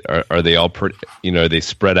are they all pretty, are they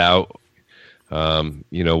spread out?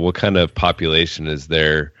 What kind of population is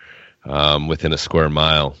there within a square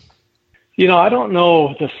mile? I don't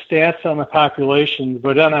know the stats on the population,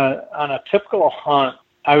 but on a typical hunt,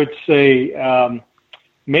 I would say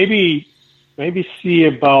maybe see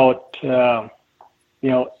about 8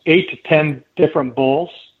 to 10 different bulls,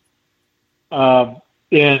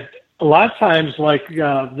 and a lot of times, like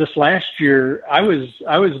this last year, I was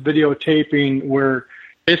videotaping where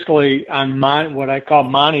basically on what I call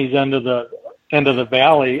Monty's end of the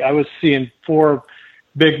valley, I was seeing 4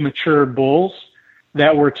 big mature bulls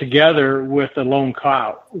that were together with a lone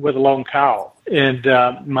cow. And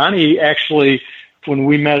Monty actually, when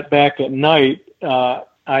we met back at night, I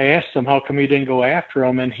asked him how come he didn't go after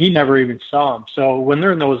him, and he never even saw him. So when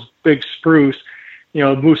they're in those big spruce,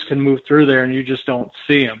 moose can move through there and you just don't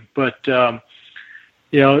see them. But, what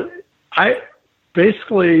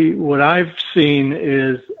I've seen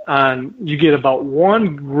is you get about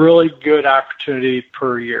 1 really good opportunity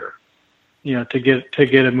per year, to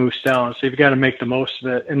get a moose down. So you've got to make the most of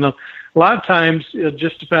it. And a lot of times it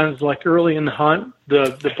just depends, like early in the hunt,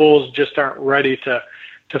 the bulls just aren't ready to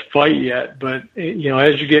fight yet. But,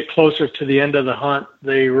 as you get closer to the end of the hunt,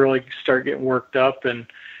 they really start getting worked up, and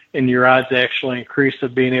your odds actually increase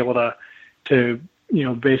of being able to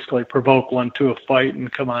basically provoke one to a fight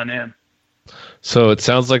and come on in. So it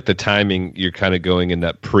sounds like the timing, you're kind of going in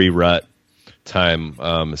that pre-rut time.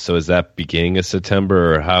 So is that beginning of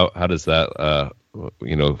September, or how does that,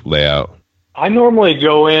 lay out? I normally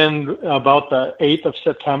go in about the 8th of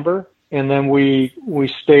September, and then we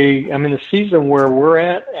stay. The season where we're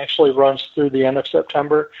at actually runs through the end of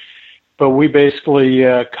September, but we basically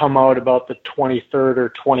come out about the 23rd or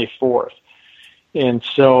 24th. And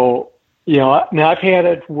so Now I've had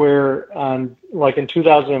it where like in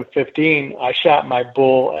 2015, I shot my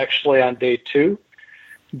bull actually on day 2,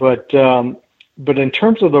 but in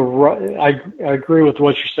terms of the rut, I agree with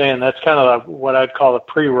what you're saying. That's kind of what I'd call a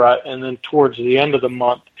pre-rut, and then towards the end of the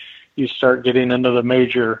month, you start getting into the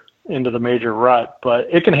major rut. But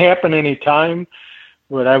it can happen any time.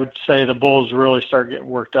 But I would say the bulls really start getting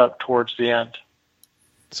worked up towards the end.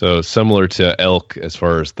 So similar to elk as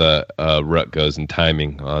far as the rut goes and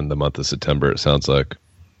timing on the month of September, it sounds like.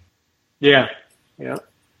 Yeah.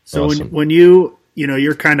 So Awesome. when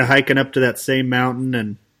you're kind of hiking up to that same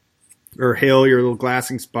mountain or hill, your little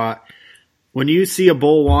glassing spot, when you see a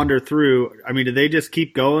bull wander through, I mean, do they just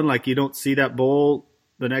keep going? Like you don't see that bull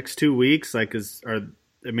the next 2 weeks? Like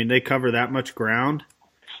they cover that much ground?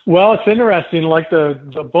 Well, it's interesting. Like the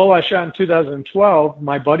bull I shot in 2012,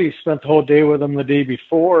 my buddy spent the whole day with him the day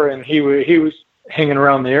before, and he was hanging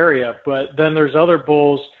around the area. But then there's other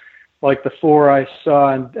bulls, like the 4 I saw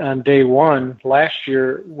on day 1 last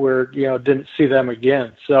year, where didn't see them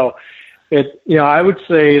again. So I would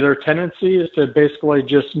say their tendency is to basically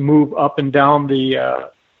just move up and down the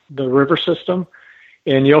river system,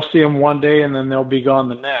 and you'll see them one day and then they'll be gone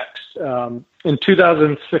the next. In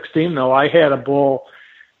 2016, though, I had a bull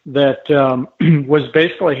that was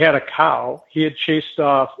basically had a cow. He had chased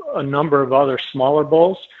off a number of other smaller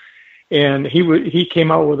bulls, and he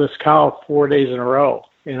came out with this cow 4 days in a row.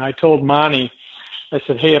 And I told Monty, I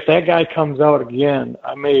said, hey, if that guy comes out again,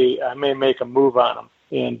 I may make a move on him.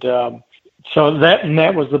 And so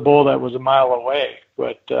that was the bull that was a mile away.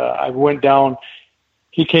 But I went down.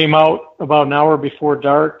 He came out about an hour before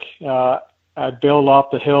dark. I bailed off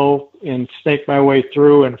the hill and snaked my way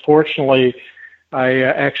through. And fortunately, I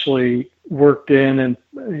actually worked in and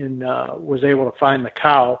was able to find the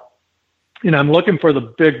cow. And I'm looking for the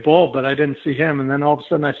big bull, but I didn't see him. And then all of a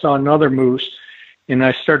sudden I saw another moose, and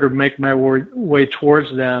I started to make my way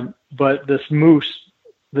towards them. But this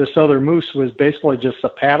other moose was basically just a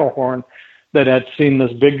paddle horn that had seen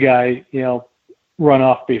this big guy, run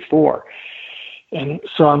off before. And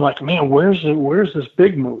so I'm like, man, where's this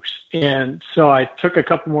big moose? And so I took a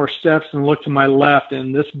couple more steps and looked to my left,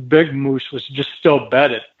 and this big moose was just still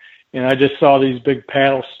bedded. And I just saw these big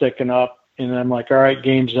paddles sticking up, and I'm like, all right,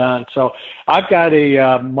 game's on. So I've got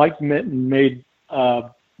a Mike Mitten made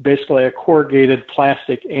basically a corrugated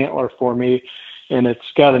plastic antler for me, and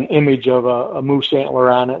it's got an image of a moose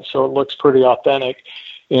antler on it, so it looks pretty authentic.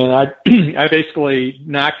 And I basically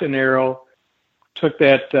knocked an arrow, took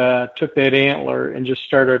that antler, and just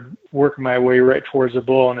started working my way right towards the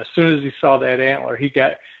bull. And as soon as he saw that antler, he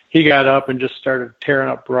got up and just started tearing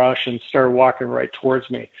up brush and started walking right towards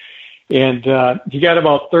me. And he got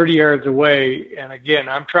about 30 yards away. And again,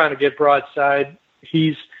 I'm trying to get broadside.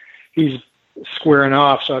 He's squaring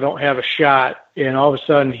off, so I don't have a shot. And all of a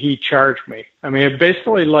sudden, he charged me. I mean, it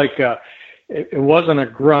basically it wasn't a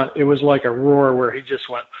grunt. It was like a roar where he just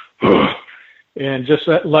went, and just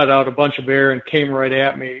let out a bunch of air and came right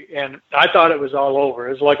at me. And I thought it was all over.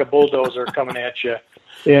 It was like a bulldozer coming at you.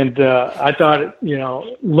 And I thought,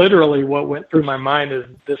 literally what went through my mind is,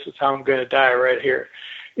 this is how I'm going to die right here.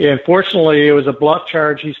 And fortunately, it was a bluff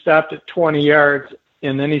charge. He stopped at 20 yards,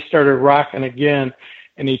 and then he started rocking again,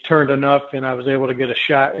 and he turned enough, and I was able to get a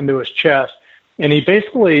shot into his chest. And he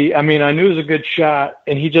basically, I knew it was a good shot,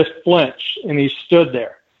 and he just flinched, and he stood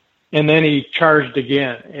there. And then he charged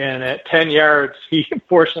again. And at 10 yards, he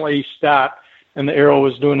stopped, and the arrow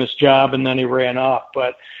was doing its job, and then he ran off.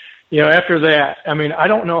 But, after that, I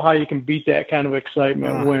don't know how you can beat that kind of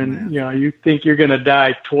excitement when, you think you're going to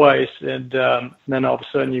die twice, and then all of a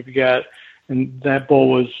sudden you've got, and that bull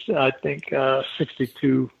was, I think,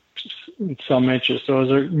 62 some inches. So it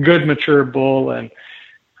was a good mature bull, and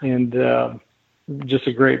just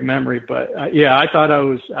a great memory. But I thought I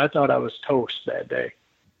was toast that day.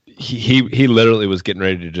 He literally was getting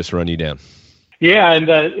ready to just run you down. Yeah,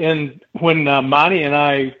 and when Monty and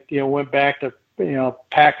I went back to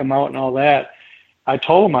pack him out and all that, I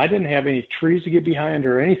told him I didn't have any trees to get behind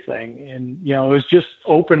or anything, and it was just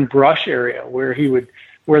open brush area where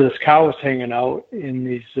this cow was hanging out in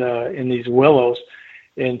these willows,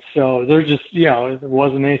 and so there's just there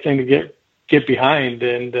wasn't anything to get behind,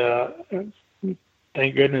 and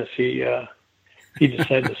thank goodness he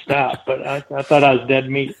decided to stop. But I thought I was dead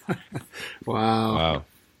meat. Wow.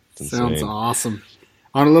 Sounds awesome.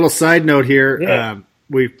 On a little side note here,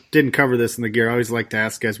 we didn't cover this in the gear. I always like to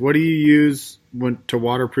ask guys, what do you use to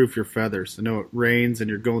waterproof your feathers? I know it rains and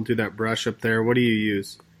you're going through that brush up there. What do you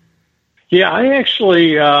use? Yeah, I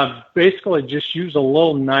actually basically just use a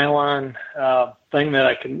little nylon thing that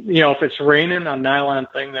I can, if it's raining, a nylon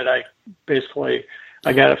thing that I basically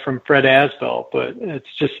I got it from Fred Asbell, but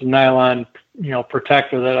it's just a nylon,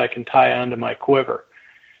 protector that I can tie onto my quiver.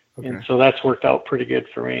 Okay. And so that's worked out pretty good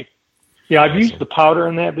for me. Yeah, I've used the powder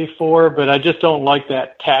in that before, but I just don't like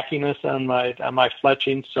that tackiness on my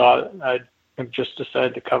fletching, so I've just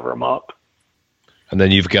decided to cover them up. And then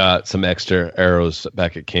you've got some extra arrows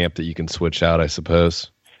back at camp that you can switch out, I suppose.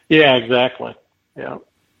 Yeah, exactly. Yeah.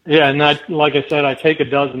 Yeah, and like I said, I take a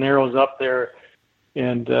dozen arrows up there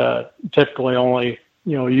and typically only,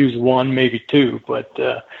 use one, maybe two, but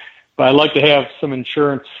I like to have some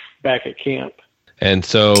insurance back at camp. And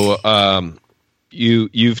so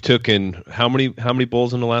you've taken how many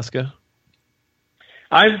bulls in Alaska?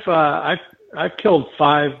 I've killed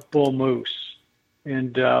 5 bull moose,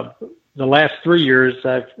 and the last 3 years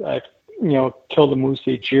I've killed a moose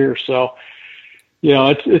each year. So,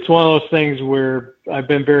 it's one of those things where I've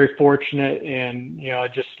been very fortunate, and I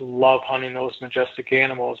just love hunting those majestic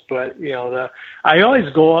animals. But I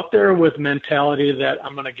always go up there with mentality that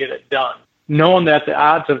I'm going to get it done, knowing that the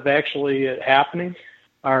odds of actually it happening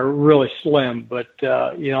are really slim. But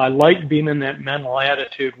I like being in that mental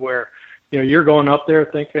attitude where you're going up there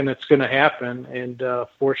thinking it's going to happen, and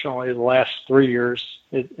fortunately, the last 3 years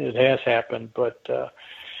it has happened. But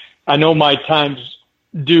I know my time's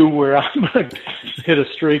due where I'm going to hit a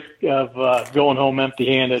streak of going home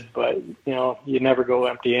empty-handed, but you never go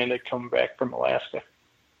empty-handed coming back from Alaska.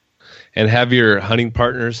 And have your hunting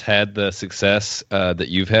partners had the success that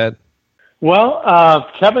you've had?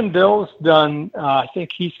 Well, Kevin Dill's done, I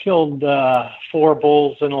think he's killed 4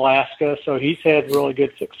 bulls in Alaska, so he's had really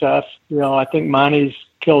good success. I think Monty's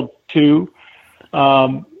killed 2.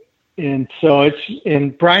 And so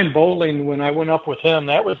and Brian Bowling, when I went up with him,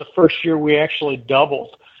 that was the first year we actually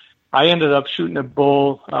doubled. I ended up shooting a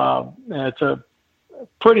bull. And it's a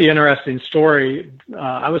pretty interesting story.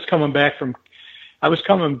 I was coming back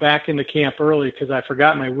into camp early because I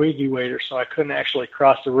forgot my wiggy waiter, so I couldn't actually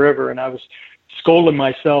cross the river, and I was scolding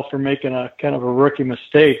myself for making a kind of a rookie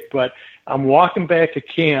mistake. But I'm walking back to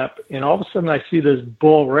camp, and all of a sudden I see this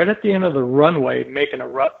bull right at the end of the runway making a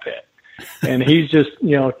rut pit, and he's just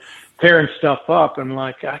tearing stuff up. I'm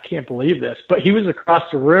like, I can't believe this. But he was across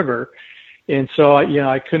the river, and so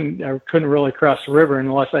I couldn't really cross the river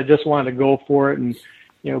unless I just wanted to go for it and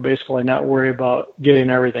basically not worry about getting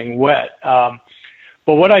everything wet.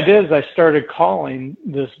 But what I did is I started calling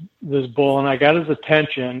this bull, and I got his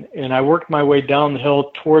attention, and I worked my way down the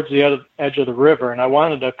hill towards the other edge of the river, and I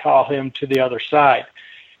wanted to call him to the other side.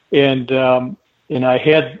 And I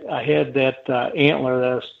had that antler that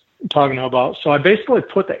I was talking about. So I basically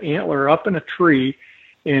put the antler up in a tree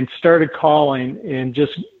and started calling, and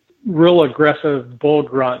just real aggressive bull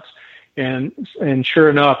grunts. And sure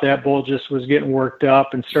enough, that bull just was getting worked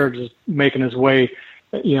up and started making his way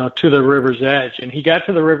to the river's edge. And he got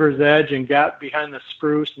to the river's edge and got behind the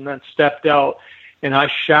spruce and then stepped out, and I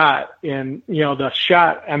shot. And, the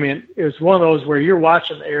shot, it was one of those where you're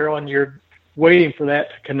watching the arrow and you're waiting for that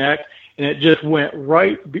to connect, and it just went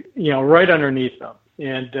right underneath them.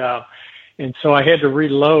 And so I had to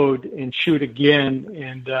reload and shoot again.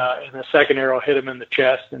 And the second arrow hit him in the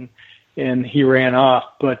chest, and he ran off.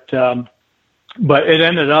 But it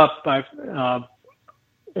ended up,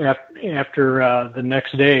 after the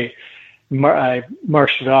next day, I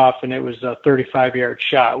marched it off, and it was a 35-yard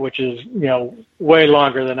shot, which is, way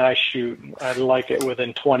longer than I shoot. I like it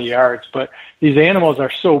within 20 yards. But these animals are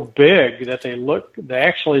so big that they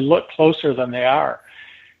actually look closer than they are.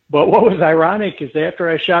 But what was ironic is after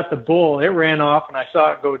I shot the bull, it ran off, and I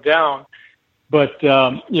saw it go down. But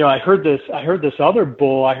I heard this other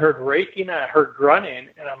bull. I heard raking and I heard grunting,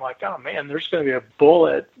 and I'm like, oh man, there's going to be a bull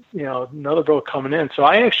another bull coming in. So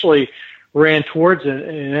I actually ran towards it,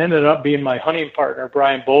 and it ended up being my hunting partner,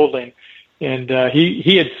 Brian Bowling. And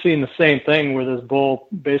he had seen the same thing with his bull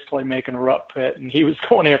basically making a rut pit, and he was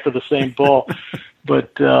going after the same bull,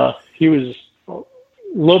 but he was a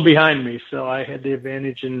little behind me, so I had the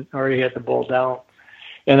advantage and already had the bull down.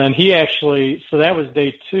 And then so that was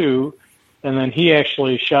day 2. And then he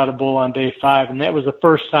actually shot a bull on day 5, and that was the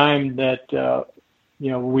first time that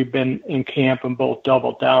we've been in camp and both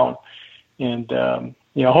doubled down. And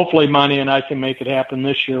hopefully Monty and I can make it happen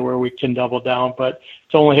this year where we can double down, but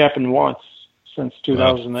it's only happened once since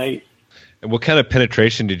 2008. And what kind of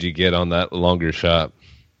penetration did you get on that longer shot?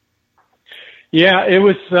 Yeah, it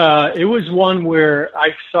was one where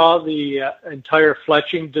I saw the entire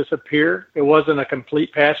fletching disappear. It wasn't a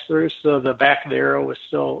complete pass through, so the back of the arrow was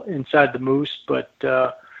still inside the moose, but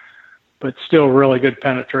still really good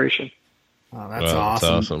penetration. Oh, that's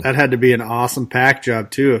awesome. That had to be an awesome pack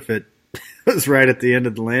job too if it was right at the end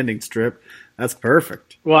of the landing strip. That's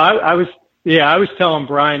perfect. Well, I Yeah, I was telling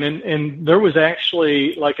Brian, and there was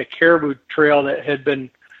actually like a caribou trail that had been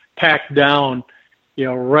packed down,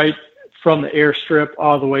 right from the airstrip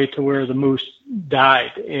all the way to where the moose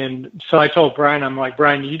died. And so I told Brian, I'm like,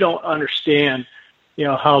 Brian, you don't understand,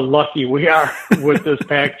 how lucky we are with this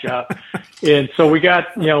pack job. And so we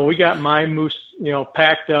got my moose,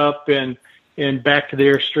 packed up and back to the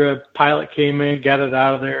airstrip. Pilot came in, got it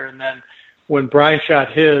out of there, and then when Brian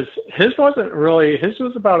shot his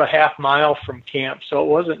was about a half mile from camp, so it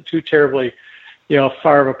wasn't too terribly,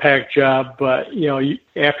 far of a pack job. But,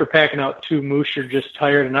 after packing out 2 moose, you're just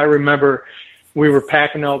tired. And I remember we were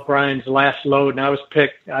packing out Brian's last load, and I was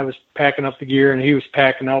packing up the gear, and he was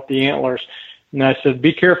packing out the antlers. And I said,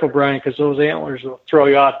 be careful, Brian, because those antlers will throw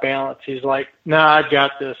you off balance. He's like, nah, I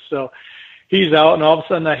got this. So he's out, and all of a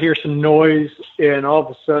sudden I hear some noise, and all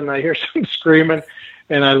of a sudden I hear some screaming.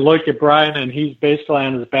 And I look at Brian, and he's basically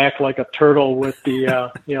on his back like a turtle with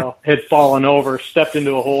the, had fallen over, stepped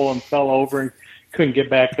into a hole and fell over and couldn't get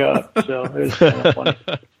back up. So it was kind of funny.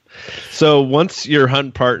 So once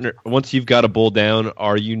you've got a bull down,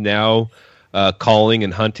 are you now calling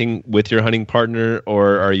and hunting with your hunting partner,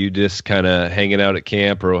 or are you just kind of hanging out at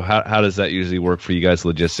camp, or how does that usually work for you guys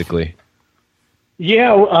logistically?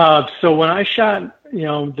 Yeah, so when I shot,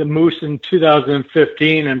 the moose in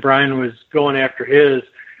 2015 and Brian was going after his,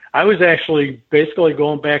 I was actually basically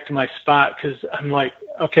going back to my spot because I'm like,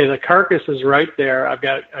 okay, the carcass is right there. I've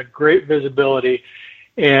got a great visibility,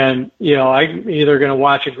 and, I'm either going to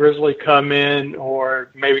watch a grizzly come in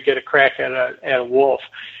or maybe get a crack at a wolf.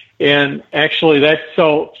 And actually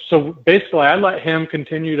so basically I let him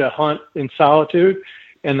continue to hunt in solitude,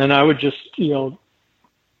 and then I would just,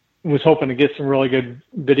 was hoping to get some really good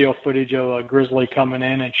video footage of a grizzly coming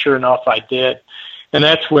in, and sure enough, I did. And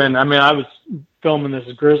that's when, I was filming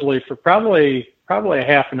this grizzly for probably a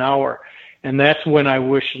half an hour, and that's when I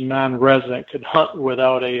wish a non-resident could hunt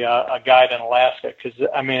without a guide in Alaska, because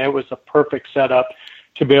it was a perfect setup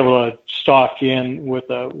to be able to stalk in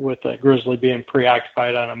with a grizzly being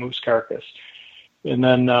preoccupied on a moose carcass. And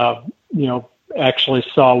then actually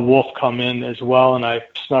saw a wolf come in as well, and I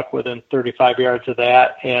snuck within 35 yards of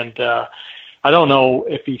that. And I don't know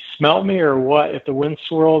if he smelled me or what, if the wind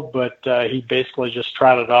swirled, but he basically just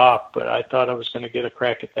trotted off. But I thought I was going to get a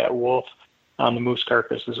crack at that wolf on the moose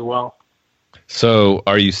carcass as well. So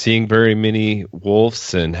are you seeing very many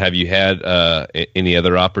wolves, and have you had any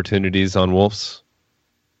other opportunities on wolves?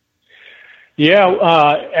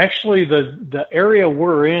 Yeah, actually the area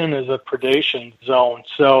we're in is a predation zone.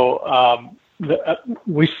 So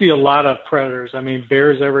we see a lot of predators.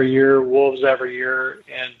 Bears every year, wolves every year.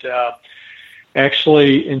 And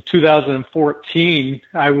actually in 2014,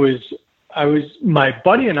 my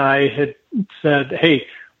buddy and I had said, hey,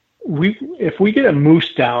 if we get a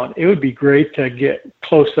moose down, it would be great to get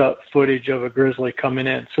close-up footage of a grizzly coming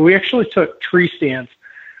in. So we actually took tree stands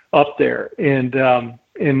up there, and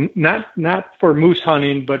not for moose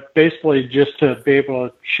hunting, but basically just to be able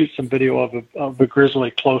to shoot some video of a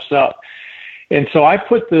grizzly close up. And so I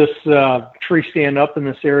put this tree stand up in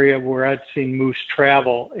this area where I'd seen moose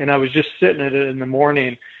travel, and I was just sitting at it in the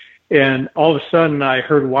morning, and all of a sudden I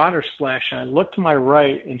heard water splash, and I looked to my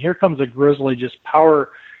right, and here comes a grizzly just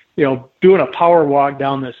doing a power walk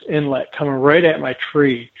down this inlet, coming right at my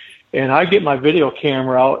tree. And I get my video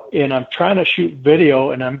camera out, and I'm trying to shoot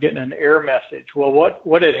video, and I'm getting an error message. Well,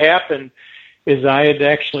 what had happened is I had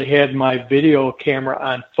actually had my video camera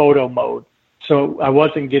on photo mode, so I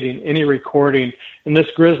wasn't getting any recording. And this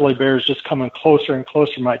grizzly bear is just coming closer and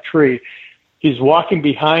closer to my tree. He's walking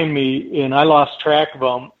behind me, and I lost track of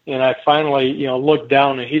him. And I finally, looked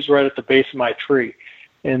down, and he's right at the base of my tree.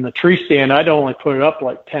 And the tree stand, I'd only put it up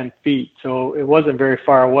like 10 feet, so it wasn't very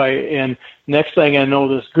far away. And next thing I know,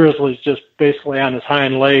 this grizzly's just basically on his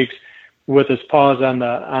hind legs with his paws on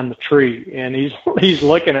the tree, and he's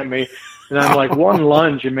looking at me, and I'm like, one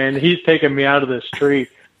lunge, and man, he's taking me out of this tree.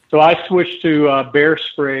 So I switched to bear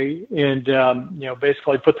spray, and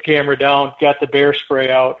basically put the camera down, got the bear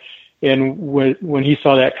spray out, and when he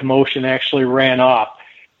saw that commotion, actually ran off.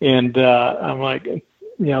 And I'm like,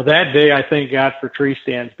 that day I thank God for tree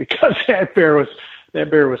stands, because that bear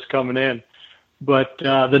was coming in. But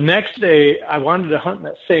the next day I wanted to hunt in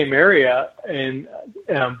that same area, and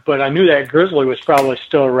but I knew that grizzly was probably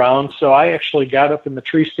still around, so I actually got up in the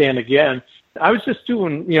tree stand again. I was just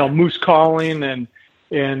doing moose calling, and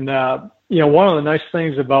one of the nice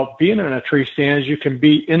things about being in a tree stand is you can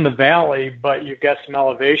be in the valley, but you've got some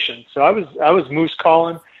elevation. So I was moose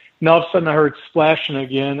calling, and all of a sudden I heard splashing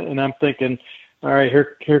again, and I'm thinking, all right,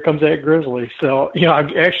 here comes that grizzly. So, I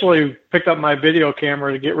actually picked up my video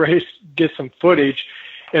camera to get ready to get some footage,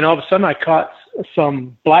 and all of a sudden I caught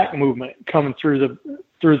some black movement coming through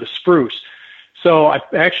the spruce. So I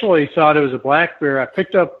actually thought it was a black bear. I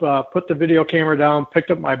picked up, put the video camera down, picked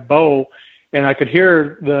up my bow, and I could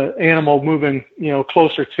hear the animal moving,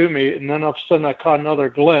 closer to me. And then all of a sudden I caught another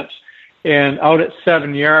glimpse, and out at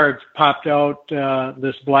 7 yards popped out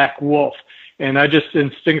this black wolf. And I just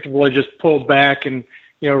instinctively just pulled back and,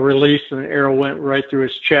 released, and the arrow went right through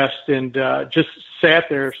his chest, and just sat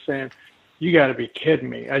there saying, "You got to be kidding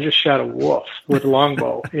me. I just shot a wolf with a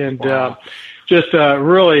longbow." And wow. Just a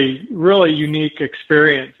really, really unique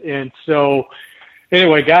experience. And so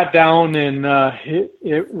anyway, got down, and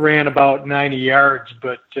it ran about 90 yards,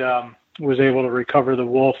 but was able to recover the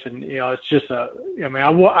wolf. And, it's just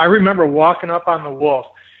I remember walking up on the wolf,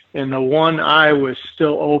 and the one eye was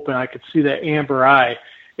still open. I could see that amber eye,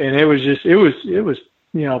 and it was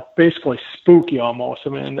basically spooky almost. I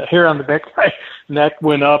mean, the hair on the back of my neck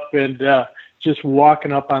went up, and just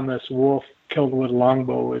walking up on this wolf killed with a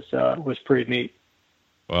longbow was pretty neat.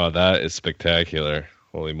 Wow, that is spectacular.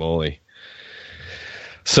 Holy moly.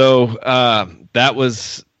 So that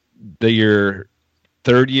was your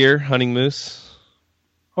third year hunting moose?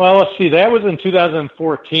 Well, let's see. That was in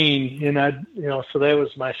 2014, and so that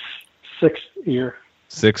was my sixth year.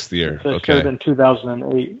 Sixth year. So okay. Should have been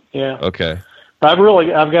 2008. Yeah. Okay. But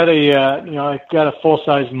I've got a full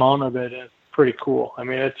size mount of it. It's pretty cool. I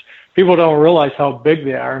mean, people don't realize how big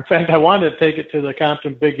they are. In fact, I wanted to take it to the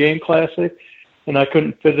Compton Big Game Classic, and I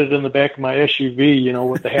couldn't fit it in the back of my SUV,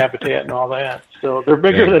 with the habitat and all that. So they're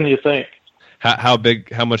bigger than you think. How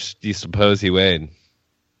big? How much do you suppose he weighed?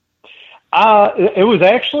 It was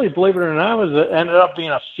actually, believe it or not, it ended up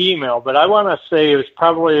being a female, but I want to say it was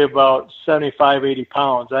probably about 75, 80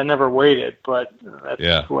 pounds. I never weighed it, but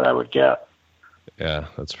that's what I would guess. Yeah,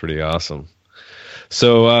 that's pretty awesome.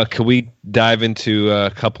 So could we dive into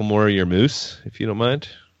a couple more of your moose, if you don't mind?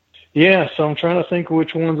 Yeah, so I'm trying to think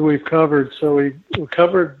which ones we've covered. So we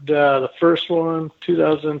covered the first one,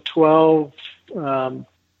 2012,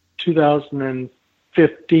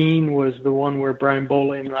 2015 was the one where Brian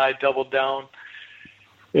Bowling and I doubled down.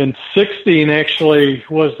 And 16 actually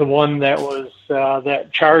was the one that was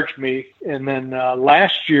that charged me. And then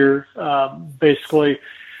last year, basically,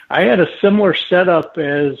 I had a similar setup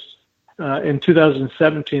as in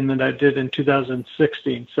 2017 that I did in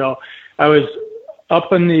 2016. So I was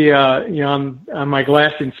up in the on my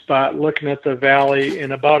glassing spot, looking at the valley,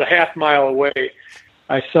 and about a half mile away,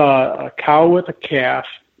 I saw a cow with a calf,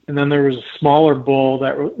 and then there was a smaller bull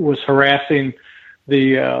that was harassing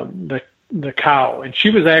the cow, and she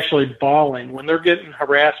was actually bawling. When they're getting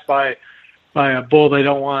harassed by a bull they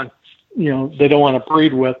don't want to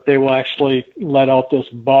breed with, they will actually let out this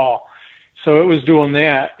bawl. So it was doing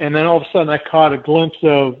that, and then all of a sudden I caught a glimpse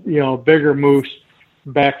of bigger moose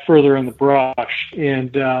back further in the brush,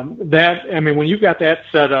 and when you've got that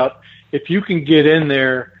set up, if you can get in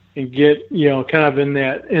there and get kind of in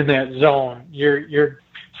that zone, you're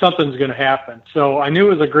something's going to happen. So I knew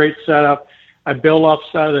it was a great setup. I built up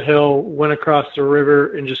side of the hill, went across the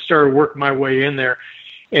river, and just started working my way in there,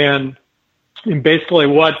 and basically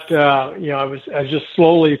what I was just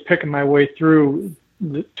slowly picking my way through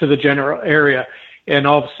to the general area. And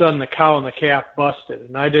all of a sudden, the cow and the calf busted,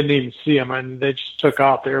 and I didn't even see them. And they just took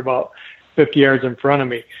off. They were about 50 yards in front of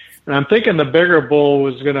me. And I'm thinking the bigger bull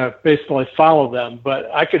was going to basically follow them, but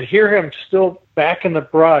I could hear him still back in the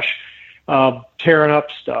brush, tearing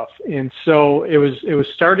up stuff. And so it was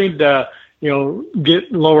starting to,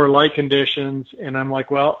 get lower light conditions. And I'm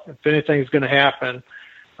like, well, if anything's going to happen,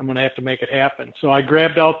 I'm going to have to make it happen. So I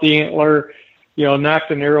grabbed out the antler,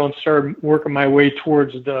 knocked an arrow, and started working my way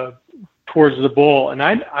towards the bull. And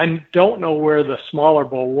I don't know where the smaller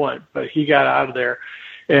bull went, but he got out of there.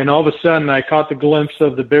 And all of a sudden I caught the glimpse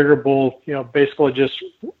of the bigger bull, basically just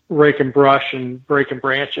raking brush and breaking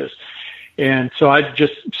branches. And so I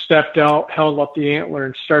just stepped out, held up the antler,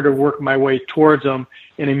 and started working my way towards him.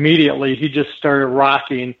 And immediately he just started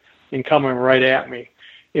rocking and coming right at me.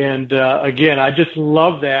 And again, I just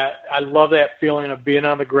love that. I love that feeling of being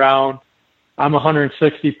on the ground. I'm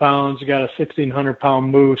 160 pounds, got a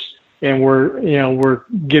 1,600-pound moose, and we're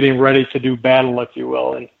getting ready to do battle, if you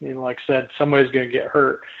will. And like I said, somebody's going to get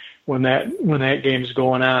hurt when that game's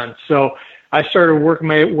going on. So I started working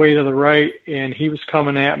my way to the right, and he was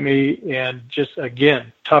coming at me, and just,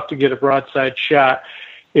 again, tough to get a broadside shot.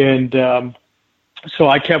 And so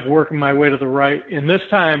I kept working my way to the right. And this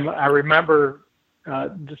time I remember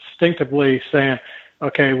distinctively saying,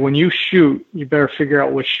 okay, when you shoot, you better figure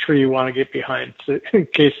out which tree you want to get behind, so in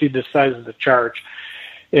case he decides to charge.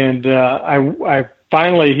 And I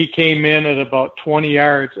finally, he came in at about 20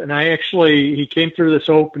 yards, and he came through this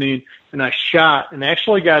opening, and I shot and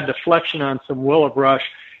actually got a deflection on some willow brush,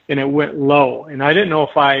 and it went low. And I didn't know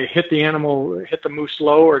if I hit the moose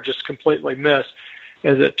low or just completely missed.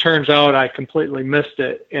 As it turns out, I completely missed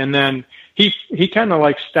it. And then he kind of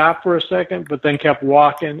like stopped for a second, but then kept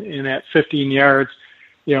walking, and at 15 yards,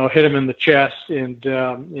 hit him in the chest, and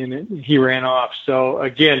he ran off. So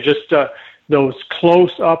again, just those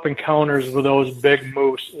close up encounters with those big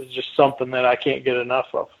moose is just something that I can't get enough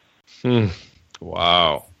of.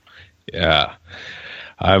 Wow. Yeah.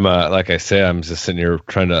 I'm like I say, I'm just sitting here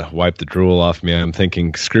trying to wipe the drool off me. I'm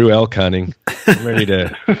thinking, screw elk hunting. I'm ready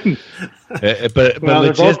to. but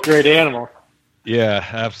they're both great animals. Yeah,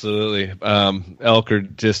 absolutely. Elk are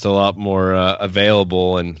just a lot more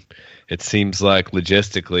available, and it seems like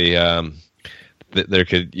logistically,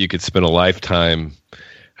 you could spend a lifetime,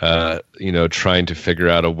 trying to figure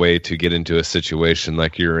out a way to get into a situation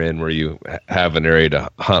like you're in, where you have an area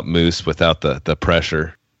to hunt moose without the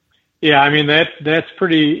pressure. Yeah, I mean, that's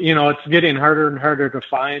pretty, it's getting harder and harder to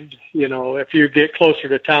find. If you get closer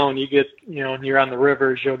to town, you get, and you're on the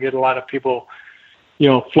rivers, you'll get a lot of people,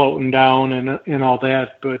 floating down and all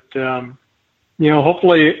that. But,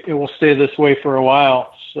 hopefully it will stay this way for a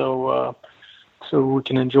while, so we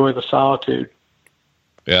can enjoy the solitude.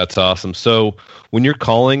 Yeah, that's awesome. So when you're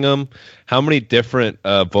calling them, how many different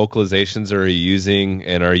vocalizations are you using?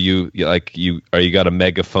 And are you got a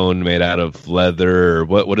megaphone made out of leather, or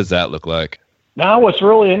what does that look like? Now, what's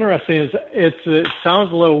really interesting is it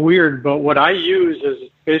sounds a little weird, but what I use is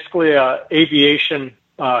basically a aviation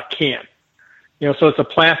can. So it's a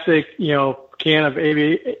plastic, can of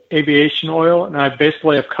aviation oil, and I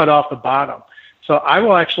basically have cut off the bottom. So I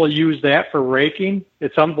will actually use that for raking.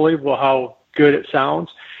 It's unbelievable how good it sounds.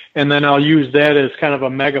 And then I'll use that as kind of a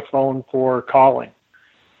megaphone for calling.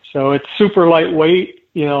 So it's super lightweight,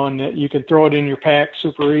 and you can throw it in your pack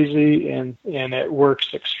super easy, and it works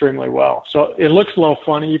extremely well. So it looks a little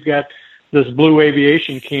funny. You've got this blue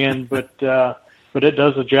aviation can, but it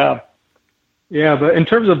does the job. Yeah, but in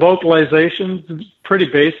terms of vocalizations, it's pretty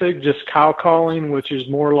basic, just cow calling, which is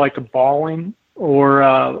more like a bawling, or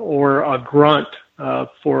a grunt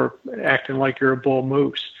for acting like you're a bull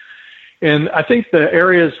moose. And I think the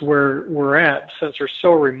areas where we're at, since they're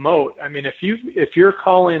so remote, I mean, if you're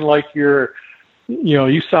calling like you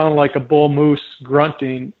sound like a bull moose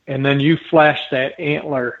grunting, and then you flash that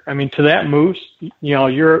antler, I mean, to that moose,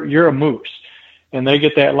 you're a moose, and they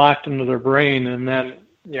get that locked into their brain. And then,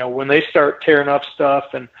 when they start tearing up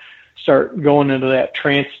stuff and start going into that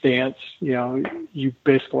trance stance, you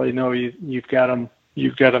basically know you've got them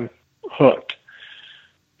hooked.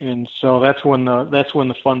 And so that's when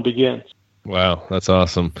the fun begins. Wow, that's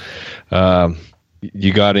awesome.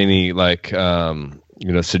 You got any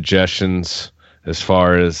suggestions as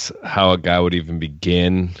far as how a guy would even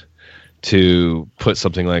begin to put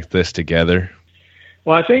something like this together?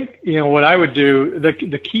 Well, I think what I would do.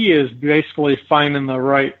 The key is basically finding the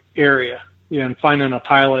right area, and finding a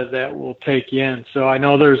pilot that will take you in. So I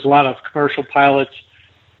know there's a lot of commercial pilots,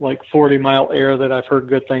 like 40 Mile Air, that I've heard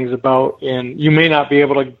good things about. And you may not be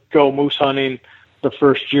able to go moose hunting the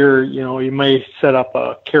first year. You may set up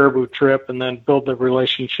a caribou trip and then build the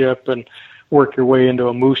relationship and work your way into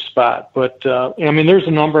a moose spot. But, there's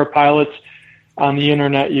a number of pilots on the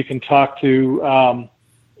internet you can talk to.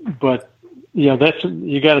 But you got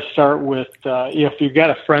to start with, if you've got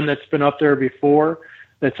a friend that's been up there before,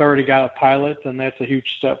 that's already got a pilot, then that's a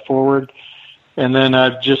huge step forward. And then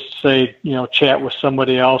I'd just say, chat with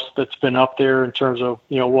somebody else that's been up there in terms of,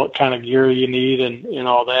 what kind of gear you need and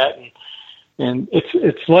all that. And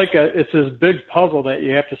it's like it's this big puzzle that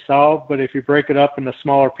you have to solve. But if you break it up into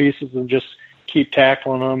smaller pieces and just keep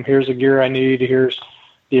tackling them, here's the gear I need, here's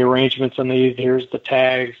the arrangements I need, here's the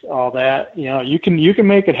tags, all that, you can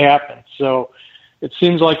make it happen. So it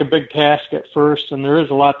seems like a big task at first, and there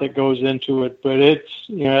is a lot that goes into it, but it's,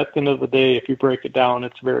 at the end of the day, if you break it down,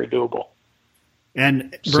 it's very doable.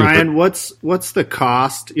 And Brian, what's the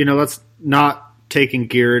cost? Let's not taking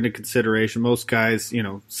gear into consideration. Most guys,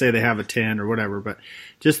 say they have a 10 or whatever, but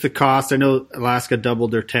just the cost. I know Alaska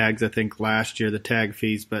doubled their tags, I think, last year, the tag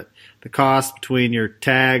fees, but the cost between your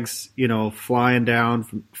tags, flying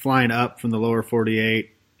up from the lower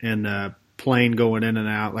 48 and the plane going in and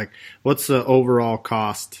out, like what's the overall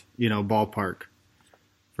cost, ballpark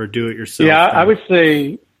for do it yourself? Yeah, I would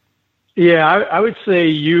say,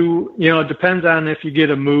 it depends on if you get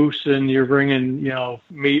a moose and you're bringing,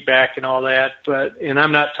 meat back and all that. And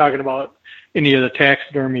I'm not talking about any of the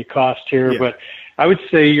taxidermy cost here, but I would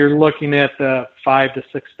say you're looking at the $5,000 to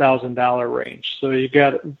 $6,000 range. So you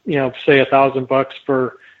got, say $1,000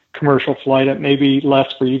 for commercial flight. It may be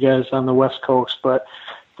less for you guys on the West Coast, but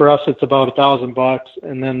for us, it's about $1,000,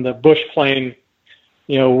 and then the bush plane,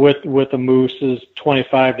 with a moose is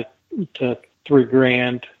 25 to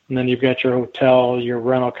 $3,000, and then you've got your hotel, your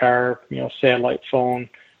rental car, satellite phone,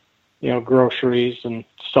 groceries and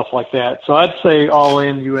stuff like that. So I'd say all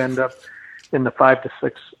in, you end up in the $5,000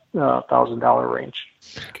 to $6,000 range.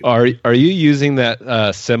 Are you using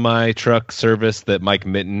that semi truck service that Mike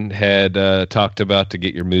Mitten had talked about to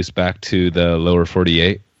get your moose back to the lower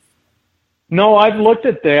 48? No, I've looked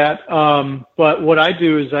at that, but what I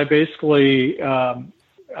do is I basically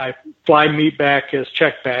I fly meat back as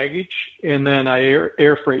checked baggage, and then I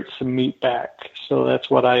air freight some meat back. So that's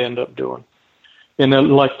what I end up doing. And then,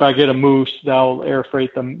 like, if I get a moose, they'll air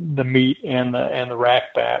freight the meat and the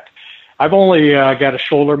rack back. I've only got a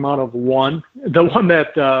shoulder mount of one. The one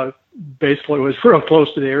that basically was real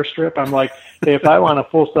close to the airstrip. I'm like, hey, if I want a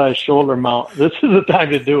full size shoulder mount, this is the time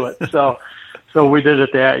to do it. So we did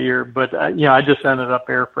it that year, but I just ended up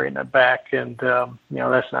air freighting it back, and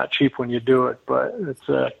that's not cheap when you do it, but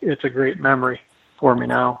it's a great memory for me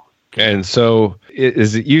now. And so,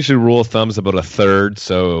 is it usually rule of thumbs about a third?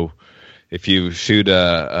 So, if you shoot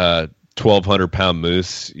a 1,200 pound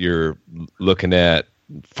moose, you're looking at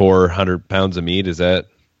 400 pounds of meat. Is that?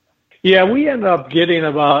 Yeah, we end up getting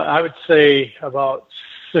I would say about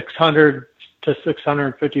 600 to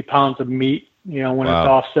 650 pounds of meat. When It's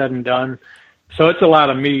all said and done. So it's a lot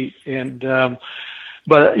of meat, and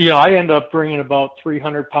but I end up bringing about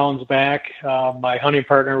 300 pounds back. My hunting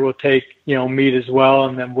partner will take meat as well,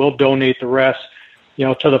 and then we'll donate the rest.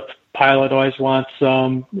 To the pilot always wants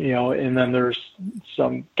some, and then there's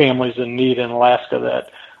some families in need in Alaska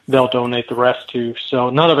that they'll donate the rest to. So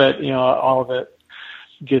none of it, all of it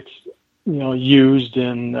gets used,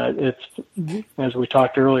 and it's, as we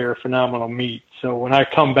talked earlier, phenomenal meat. So when I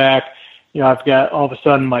come back, I've got all of a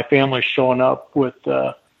sudden my family's showing up with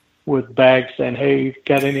bags saying, "Hey,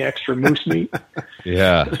 got any extra moose meat?"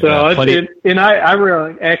 Yeah. So yeah, I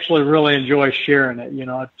really enjoy sharing it.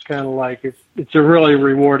 It's kind of like it's a really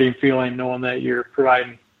rewarding feeling knowing that you're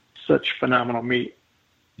providing such phenomenal meat.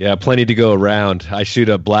 Yeah, plenty to go around. I shoot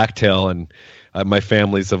a blacktail, and my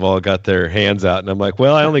families have all got their hands out, and I'm like,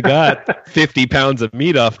 well, I only got 50 pounds of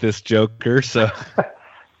meat off this joker, so.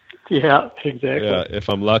 Yeah, exactly. Yeah, if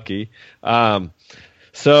I'm lucky.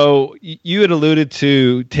 So you had alluded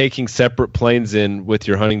to taking separate planes in with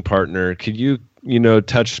your hunting partner. Could you,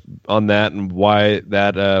 touch on that and why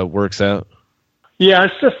that works out? Yeah,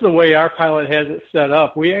 it's just the way our pilot has it set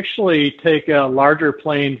up. We actually take a larger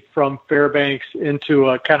plane from Fairbanks into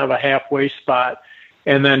a kind of a halfway spot,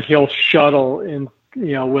 and then he'll shuttle in,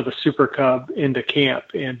 with a Super Cub into camp.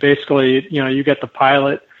 And basically, you get the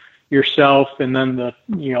pilot, yourself, and then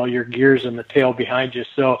your gears and the tail behind you.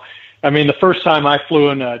 So, the first time I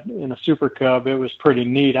flew in a Super Cub, it was pretty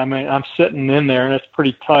neat. I'm sitting in there, and it's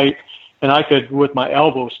pretty tight, and I could, with my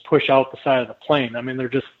elbows, push out the side of the plane. They're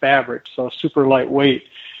just fabric, so super lightweight.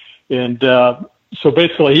 And so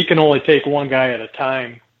basically, he can only take one guy at a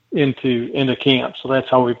time into camp. So that's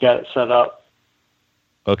how we've got it set up.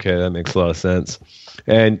 Okay, that makes a lot of sense.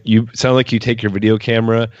 And you sound like you take your video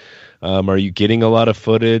camera. Are you getting a lot of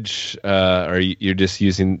footage? You're just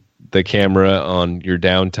using the camera on your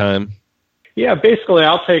downtime? Yeah, basically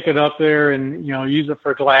I'll take it up there and, use it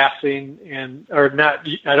for glassing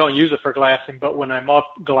I don't use it for glassing, but when I'm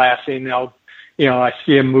up glassing, I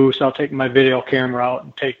see a moose, I'll take my video camera out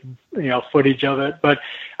and take, footage of it. But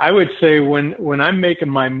I would say when I'm making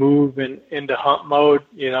my move into hunt mode,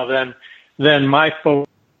 then my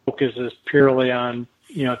focus is purely on,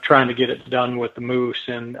 trying to get it done with the moose.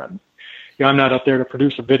 And, I'm not up there to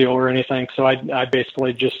produce a video or anything. So I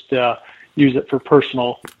basically just use it for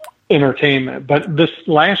personal entertainment. But this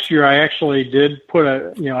last year, I actually did put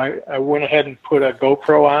I went ahead and put a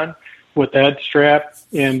GoPro on with the head strap,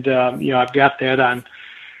 and I've got that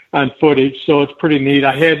on footage, so it's pretty neat.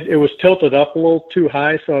 It was tilted up a little too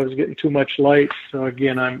high, so I was getting too much light. So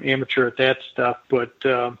again, I'm amateur at that stuff, but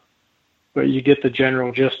you get the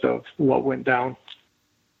general gist of what went down.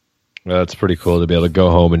 Well, that's pretty cool to be able to go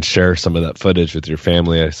home and share some of that footage with your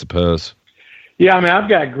family, I suppose. Yeah, I've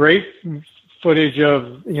got great footage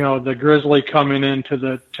of the grizzly coming into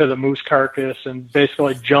the moose carcass and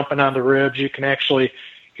basically jumping on the ribs. You can actually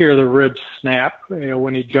hear the ribs snap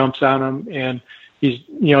when he jumps on them, and he's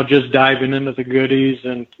just diving into the goodies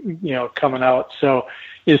and coming out. So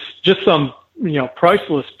it's just some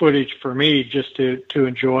priceless footage for me just to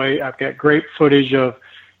enjoy. I've got great footage of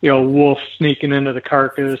wolf sneaking into the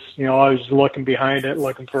carcass, always looking behind it,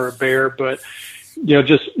 looking for a bear, but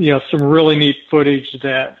just some really neat footage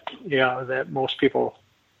that most people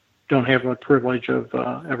don't have the privilege of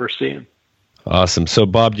ever seeing. Awesome. So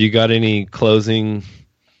Bob, do you got any closing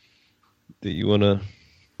that you want to?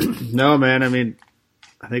 No, man. I mean,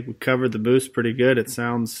 I think we covered the moose pretty good. It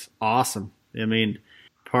sounds awesome. I mean,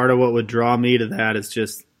 part of what would draw me to that is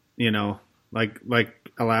just, like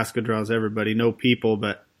Alaska draws everybody, no people,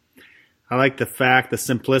 but I like the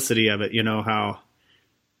simplicity of it, how,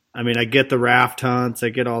 I mean, I get the raft hunts, I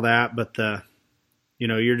get all that, but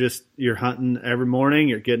you're hunting every morning,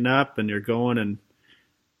 you're getting up and you're going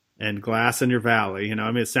and glassing your valley,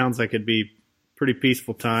 I mean, it sounds like it'd be pretty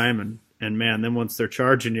peaceful time and man, then once they're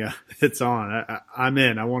charging you, it's on. I'm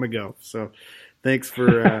in. I want to go. So, thanks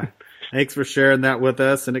for sharing that with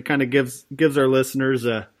us, and it kind of gives our listeners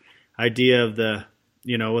a idea of the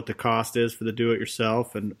what the cost is for the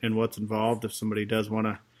do-it-yourself and what's involved if somebody does want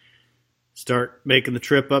to start making the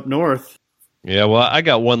trip up north. Yeah, well, I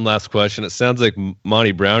got one last question. It sounds like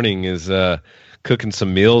Monty Browning is cooking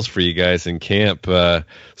some meals for you guys in camp, so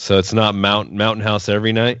it's not Mountain House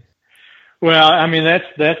every night. Well, I mean,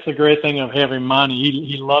 that's the great thing of having Monty.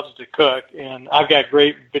 He loves to cook, and I've got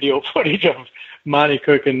great video footage of Monty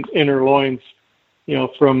cooking inner loins,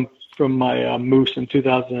 from my moose in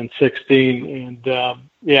 2016. And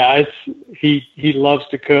he loves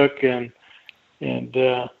to cook, and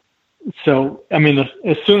so I mean,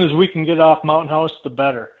 as soon as we can get off Mountain House, the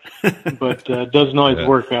better. But it doesn't always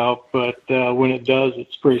work out. But when it does,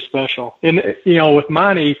 it's pretty special. And with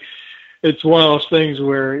Monty, it's one of those things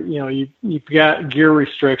where, you've got gear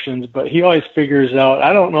restrictions, but he always figures out,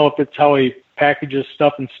 I don't know if it's how he packages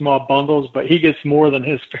stuff in small bundles, but he gets more than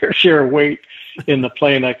his fair share of weight in the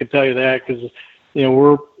plane. I can tell you that because,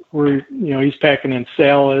 we're he's packing in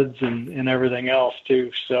salads and everything else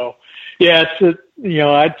too. So yeah,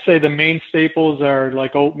 I'd say the main staples are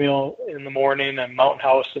like oatmeal in the morning and Mountain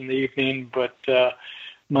House in the evening, but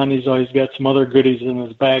Monty's always got some other goodies in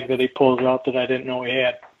his bag that he pulls out that I didn't know he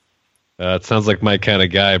had. It sounds like my kind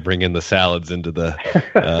of guy, bringing the salads into the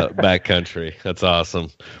backcountry. That's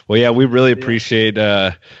awesome. Well, yeah, we really appreciate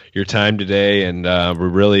your time today, and we're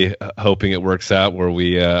really hoping it works out where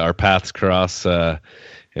our paths cross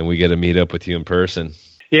and we get to meet up with you in person.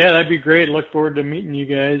 Yeah, that'd be great. Look forward to meeting you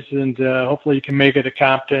guys, and hopefully you can make it to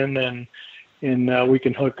Compton, and we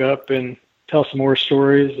can hook up and tell some more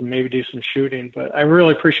stories and maybe do some shooting. But I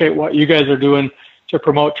really appreciate what you guys are doing to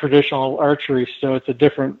promote traditional archery. So it's a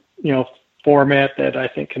different format that I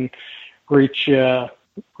think can reach the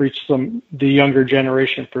younger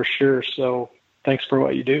generation for sure. So thanks for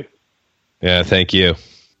what you do. Yeah, thank you.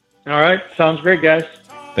 All right. Sounds great, guys.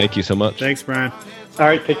 Thank you so much. Thanks, Brian. All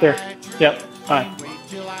right. Take care. Yep. Bye.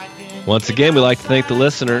 Once again, we'd like to thank the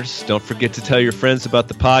listeners. Don't forget to tell your friends about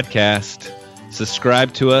the podcast.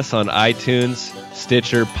 Subscribe to us on iTunes,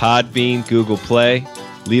 Stitcher, Podbean, Google Play.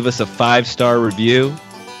 Leave us a 5-star review.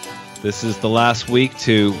 This is the last week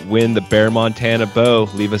to win the Bear Montana bow.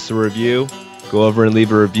 Leave us a review. Go over and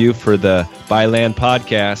leave a review for the Byland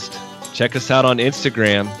podcast. Check us out on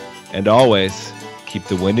Instagram. And always, keep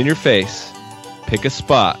the wind in your face, pick a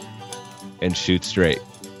spot, and shoot straight.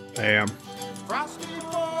 Bam. It's frosty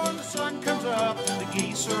before the sun comes up. The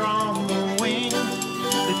geese are on the wing.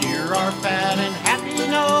 The deer are fat and happy.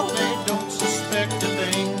 No, they don't suspect a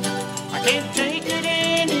thing. I can't take it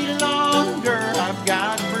any longer. I've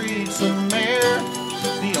got to breathe some air.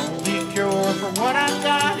 The only cure for what I've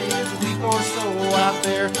got is a week or so out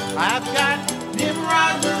there. I've got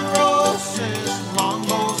Nimrod neurosis,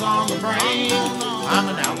 longbows on the brain. I'm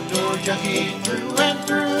an outdoor junkie through and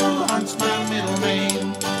through, hunts my middle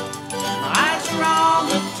name. My eyes are on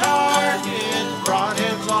the target,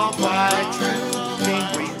 broadheads all quite true.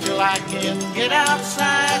 Can't wait till I can get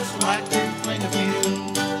outside so I can